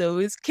all of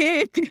those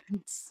kids?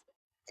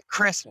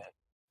 Christmas.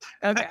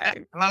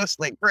 Okay.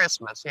 Mostly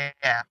Christmas,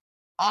 yeah.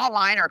 All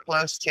mine are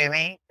close to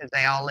me because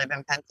they all live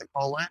in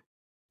Pensacola.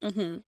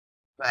 Mm-hmm.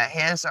 But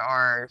his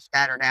are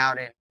scattered out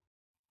in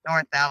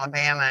North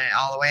Alabama and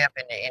all the way up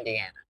into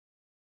Indiana.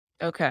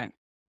 Okay.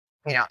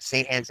 You don't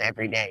see his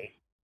every day.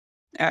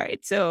 All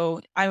right.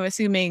 So I'm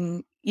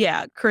assuming,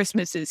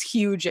 Christmas is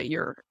huge at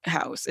your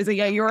house. Is it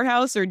at your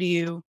house or do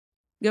you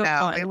go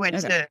No, on? we went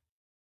to,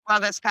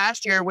 this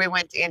past year we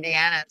went to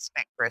Indiana and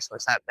spent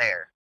Christmas up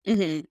there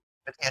Mm-hmm.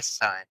 with his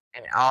son.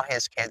 And all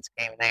his kids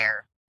came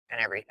there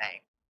and everything.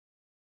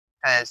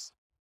 Because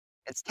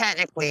It's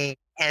technically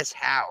his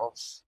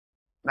house,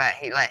 but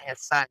he let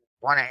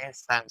one of his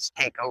sons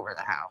take over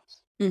the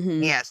house.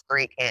 Mm-hmm. He has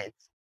 3 kids.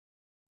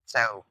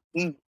 So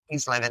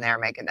he's living there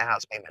making the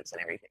house payments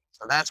and everything.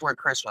 So that's where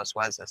Christmas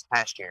was this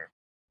past year.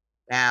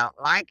 Now,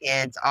 my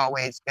kids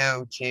always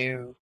go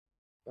to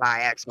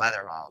my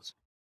ex-mother-in-law's.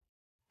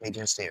 They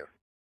just do.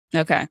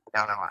 Okay.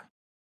 Don't know why.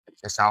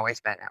 It's just always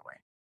been that way.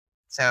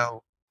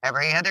 So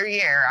every other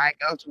year, I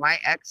go to my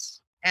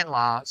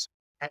ex-in-laws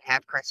and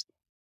have Christmas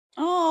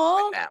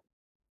Oh, with them.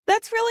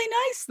 that's really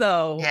nice,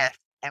 though. Yes.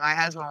 And my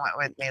husband went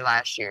with me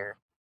last year.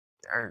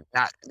 Or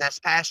not this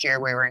past year,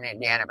 we were in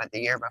Indiana, but the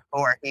year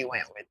before, he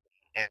went with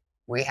me. And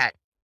we hadn't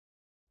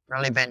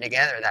really been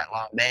together that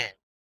long then.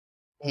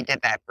 He did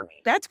that for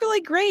me. That's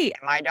really great.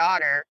 And my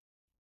daughter,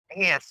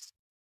 he's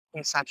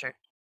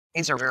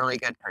a really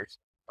good person.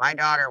 My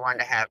daughter wanted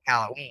to have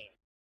Halloween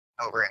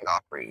over in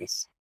Gulf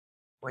Breeze,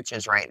 which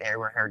is right there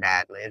where her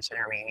dad lives in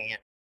Armenia.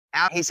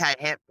 Now he's had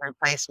hip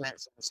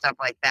replacements and stuff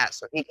like that,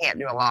 so he can't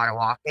do a lot of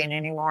walking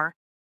anymore.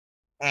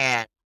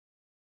 And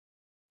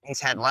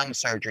he's had lung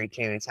surgery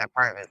too. He's had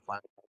part of his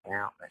lung taken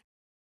out, but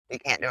he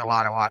can't do a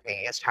lot of walking.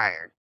 He gets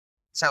tired.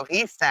 So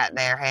he sat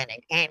there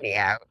handing candy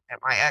out at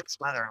my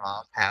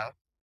ex-mother-in-law's house,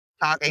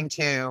 talking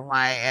to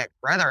my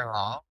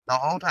ex-brother-in-law the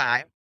whole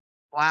time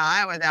while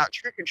I was out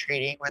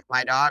trick-or-treating with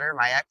my daughter,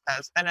 my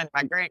ex-husband, and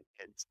my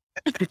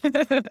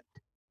grandkids.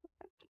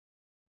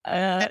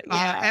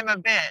 Yeah. Him a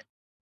bit.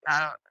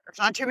 There's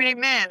not too many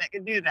men that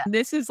can do that.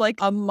 This is like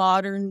a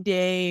modern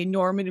day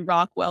Norman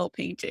Rockwell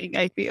painting,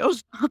 I feel.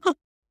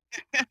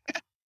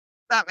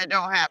 Something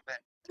don't happen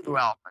too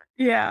often.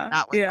 Yeah.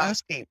 Not with Yeah.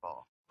 most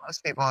people.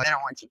 Most people, they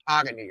don't want you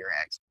talking to your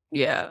ex.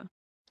 Yeah.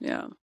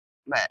 Yeah.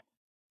 But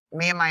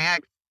me and my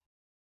ex,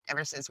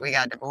 ever since we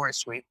got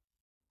divorced, we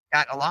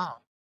got along.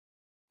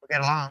 We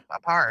get along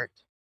apart.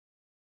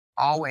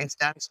 Always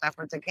done stuff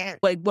with the kids.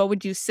 Like, what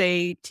would you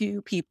say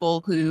to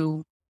people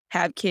who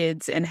have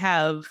kids and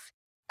have,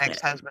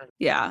 Ex-husband,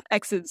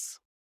 exes?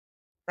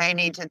 they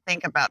need to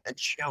think about the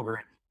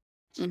children.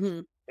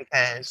 Mm-hmm.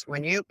 Because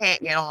when you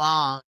can't get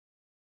along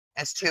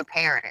as 2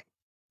 parents,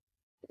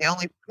 the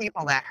only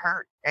people that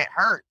it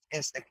hurts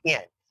is the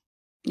kids.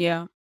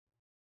 Yeah.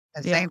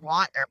 Because Yeah. they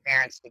want their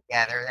parents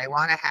together. They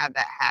want to have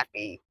that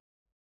happy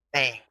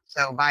thing.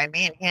 So by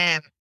me and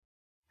him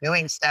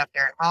doing stuff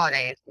during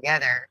holidays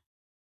together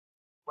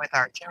with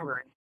our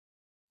children,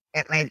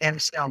 it made them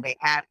still be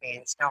happy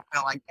and still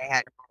feel like they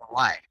had a normal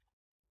life.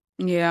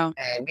 Yeah.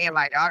 And me and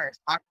my daughters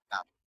talked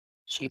about it.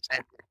 She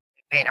said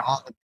we made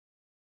all the.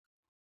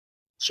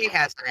 She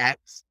has an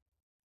ex,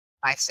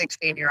 my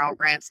 16-year-old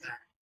grandson,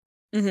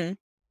 Mm-hmm.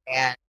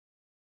 and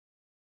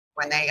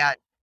when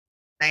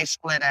they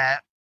split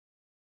up,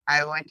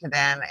 I went to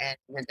them and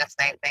did the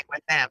same thing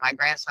with them. My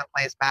grandson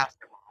plays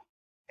basketball.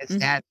 His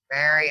dad's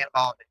very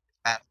involved in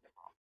his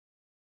basketball.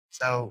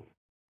 So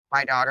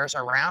my daughters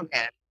are around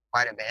him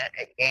quite a bit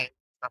at games,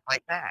 stuff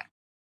like that.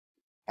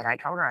 And I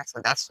told her, I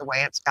said, that's the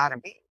way it's got to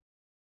be.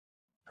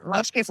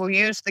 Most people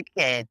use the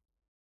kid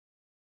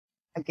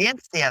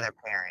against the other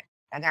parent,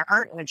 and they're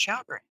hurting the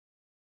children.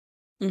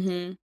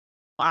 Mm-hmm.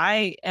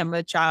 I am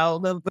a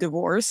child of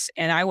divorce,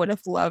 and I would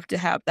have loved to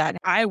have that.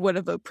 I would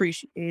have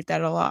appreciated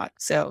that a lot.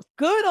 So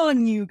good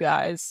on you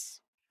guys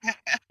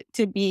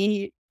to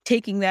be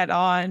taking that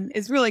on.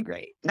 Is really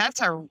great.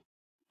 That's a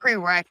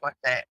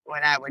prerequisite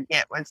when I would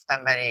get with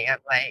somebody of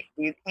like,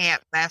 you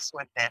can't mess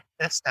with this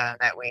system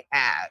that we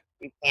have.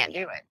 You can't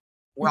do it.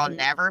 We'll Mhm.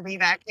 never be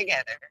back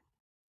together.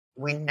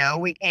 We know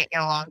we can't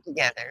get along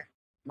together,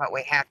 but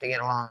we have to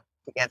get along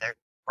together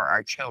for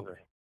our children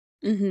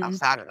Mm-hmm.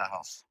 outside of the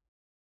house.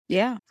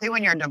 Yeah. See,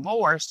 when you're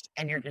divorced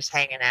and you're just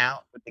hanging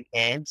out with the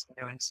kids and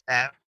doing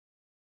stuff,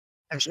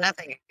 there's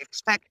nothing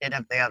expected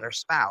of the other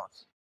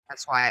spouse.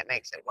 That's why it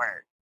makes it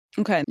work.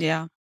 Okay.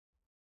 Yeah.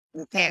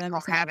 You Yeah, can't that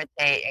makes sense.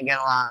 cohabitate and get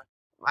along.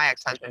 My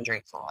ex-husband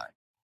drinks a lot,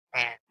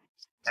 and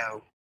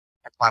so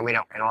that's why we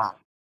don't get along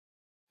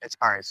as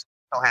far as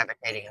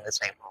cohabitating in the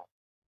same home.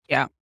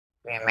 Yeah.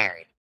 Being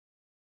married.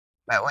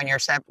 But when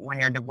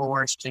you're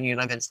divorced and you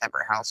live in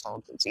separate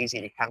households, it's easy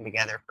to come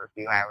together for a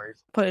few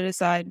hours. Put it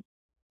aside.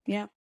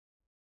 Yeah.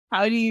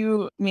 How do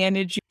you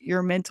manage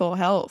your mental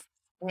health?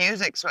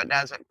 Music's what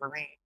does it for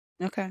me.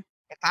 Okay.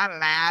 If I'm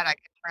mad, I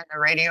can turn the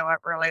radio up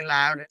really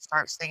loud and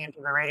start singing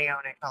to the radio,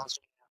 and it calms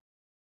me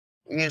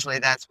down. Usually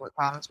that's what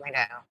calms me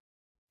down.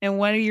 And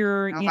what are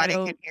your, Nobody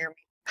can hear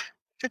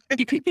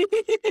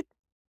me.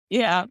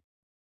 yeah.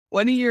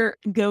 What are your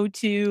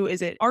go-to,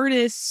 is it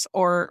artists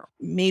or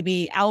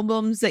maybe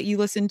albums that you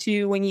listen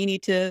to when you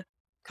need to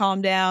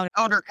calm down?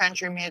 Older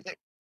country music.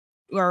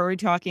 Or are we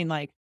talking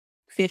like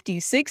 50s,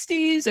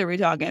 60s? Are we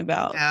talking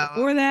about No,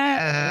 before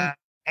that?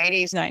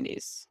 80s,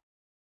 90s.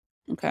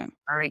 Okay.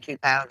 early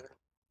 2000s.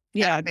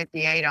 Yeah.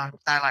 58 on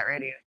Satellite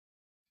Radio.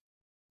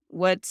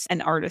 What's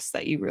an artist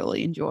that you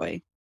really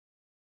enjoy?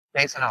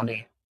 Jason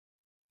Aldean.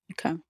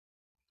 Okay. My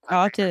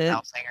I'll have favorite to,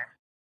 male singer.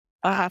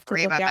 I'll have to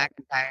Reba look out.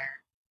 McEntire.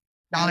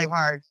 Dolly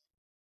Parton.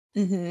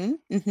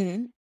 Mm-hmm.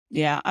 Mm-hmm.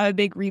 Yeah. I'm a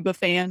big Reba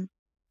fan.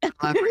 I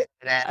love Reba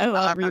to death. I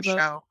love her Reba.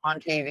 show on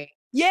TV.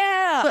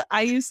 Yeah.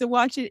 I used to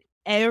watch it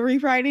every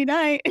Friday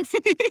night.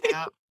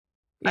 Yeah.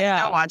 I Yeah.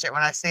 still watch it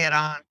when I see it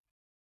on.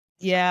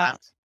 Yeah.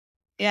 Sometimes.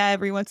 Yeah.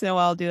 Every once in a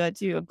while, I'll do that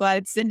too. I'm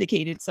glad it's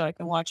syndicated so I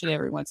can watch it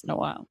every once in a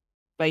while.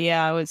 But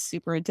yeah, I was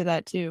super into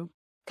that too.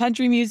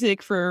 Country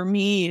music for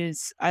me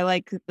is I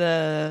like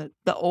the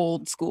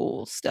old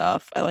school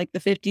stuff. I like the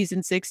 50s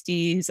and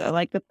 60s. I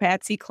like the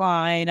Patsy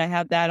Cline. I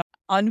have that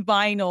on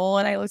vinyl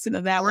and I listen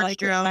to that when I George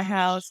clean my Jones.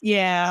 house.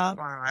 Yeah, That's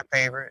one of my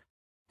favorite.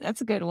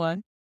 that's a good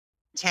one.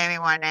 Tammy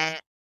Wynette.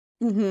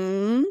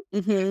 Mhm.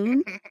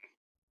 Mhm.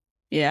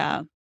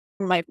 Yeah.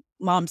 My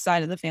mom's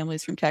side of the family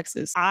is from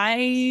Texas.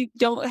 I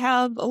don't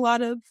have a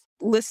lot of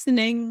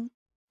listening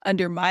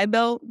under my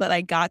belt, but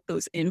I got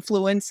those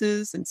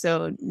influences. And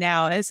so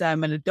now as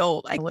I'm an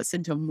adult, I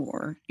listen to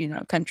more,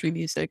 country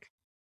music.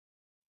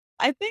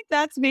 I think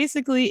that's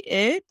basically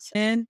it.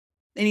 And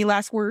any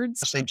last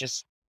words? Mostly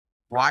just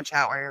watch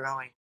out where you're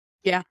going.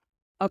 Yeah.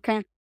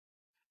 Okay.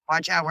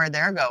 Watch out where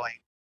they're going.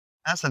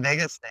 That's the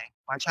biggest thing.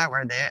 Watch out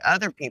where the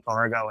other people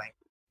are going.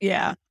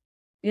 Yeah.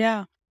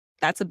 Yeah.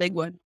 That's a big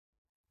one.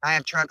 I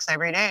have trucks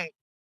every day.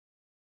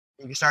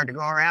 You can start to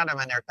go around them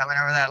and they're coming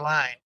over that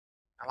line.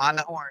 I'm on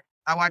the horn.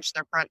 I watch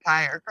their front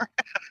tire.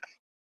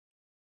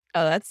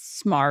 Oh, that's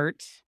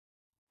smart.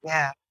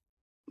 Yeah.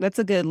 That's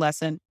a good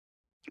lesson.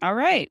 All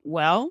right.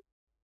 Well,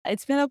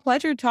 it's been a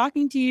pleasure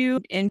talking to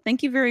you. And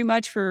thank you very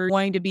much for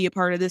wanting to be a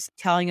part of this,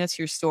 telling us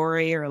your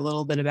story or a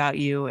little bit about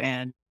you.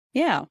 And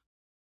yeah,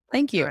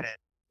 thank you. Doing it.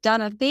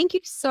 Donna, thank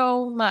you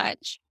so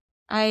much.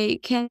 I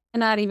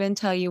cannot even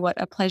tell you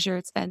what a pleasure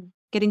it's been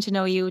getting to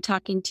know you,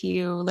 talking to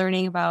you,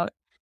 learning about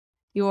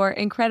your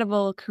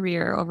incredible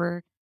career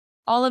over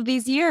all of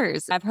these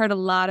years. I've heard a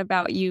lot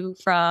about you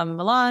from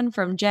Milan,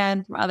 from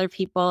Jen, from other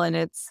people, and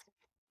it's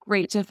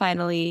great to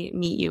finally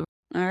meet you.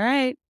 All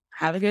right.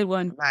 Have a good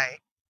one. Bye.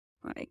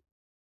 Bye.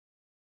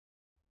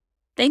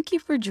 Thank you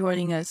for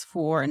joining us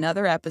for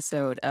another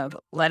episode of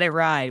Let It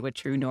Ride with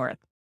True North.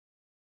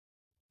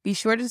 Be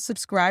sure to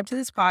subscribe to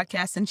this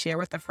podcast and share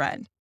with a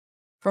friend.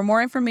 For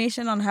more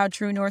information on how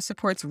True North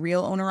supports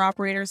real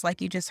owner-operators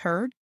like you just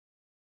heard,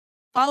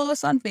 follow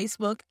us on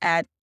Facebook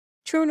at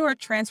True North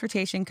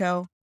Transportation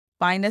Co.,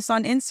 find us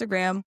on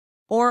Instagram,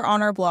 or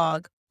on our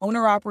blog,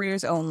 Owner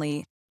Operators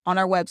Only, on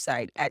our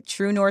website at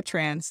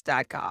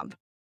TrueNorthTrans.com.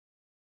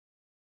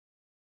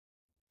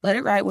 Let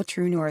It Ride with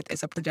True North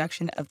is a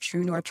production of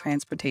True North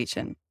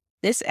Transportation.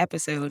 This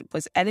episode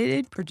was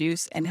edited,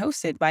 produced, and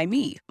hosted by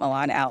me,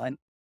 Milan Allen.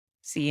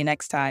 See you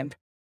next time.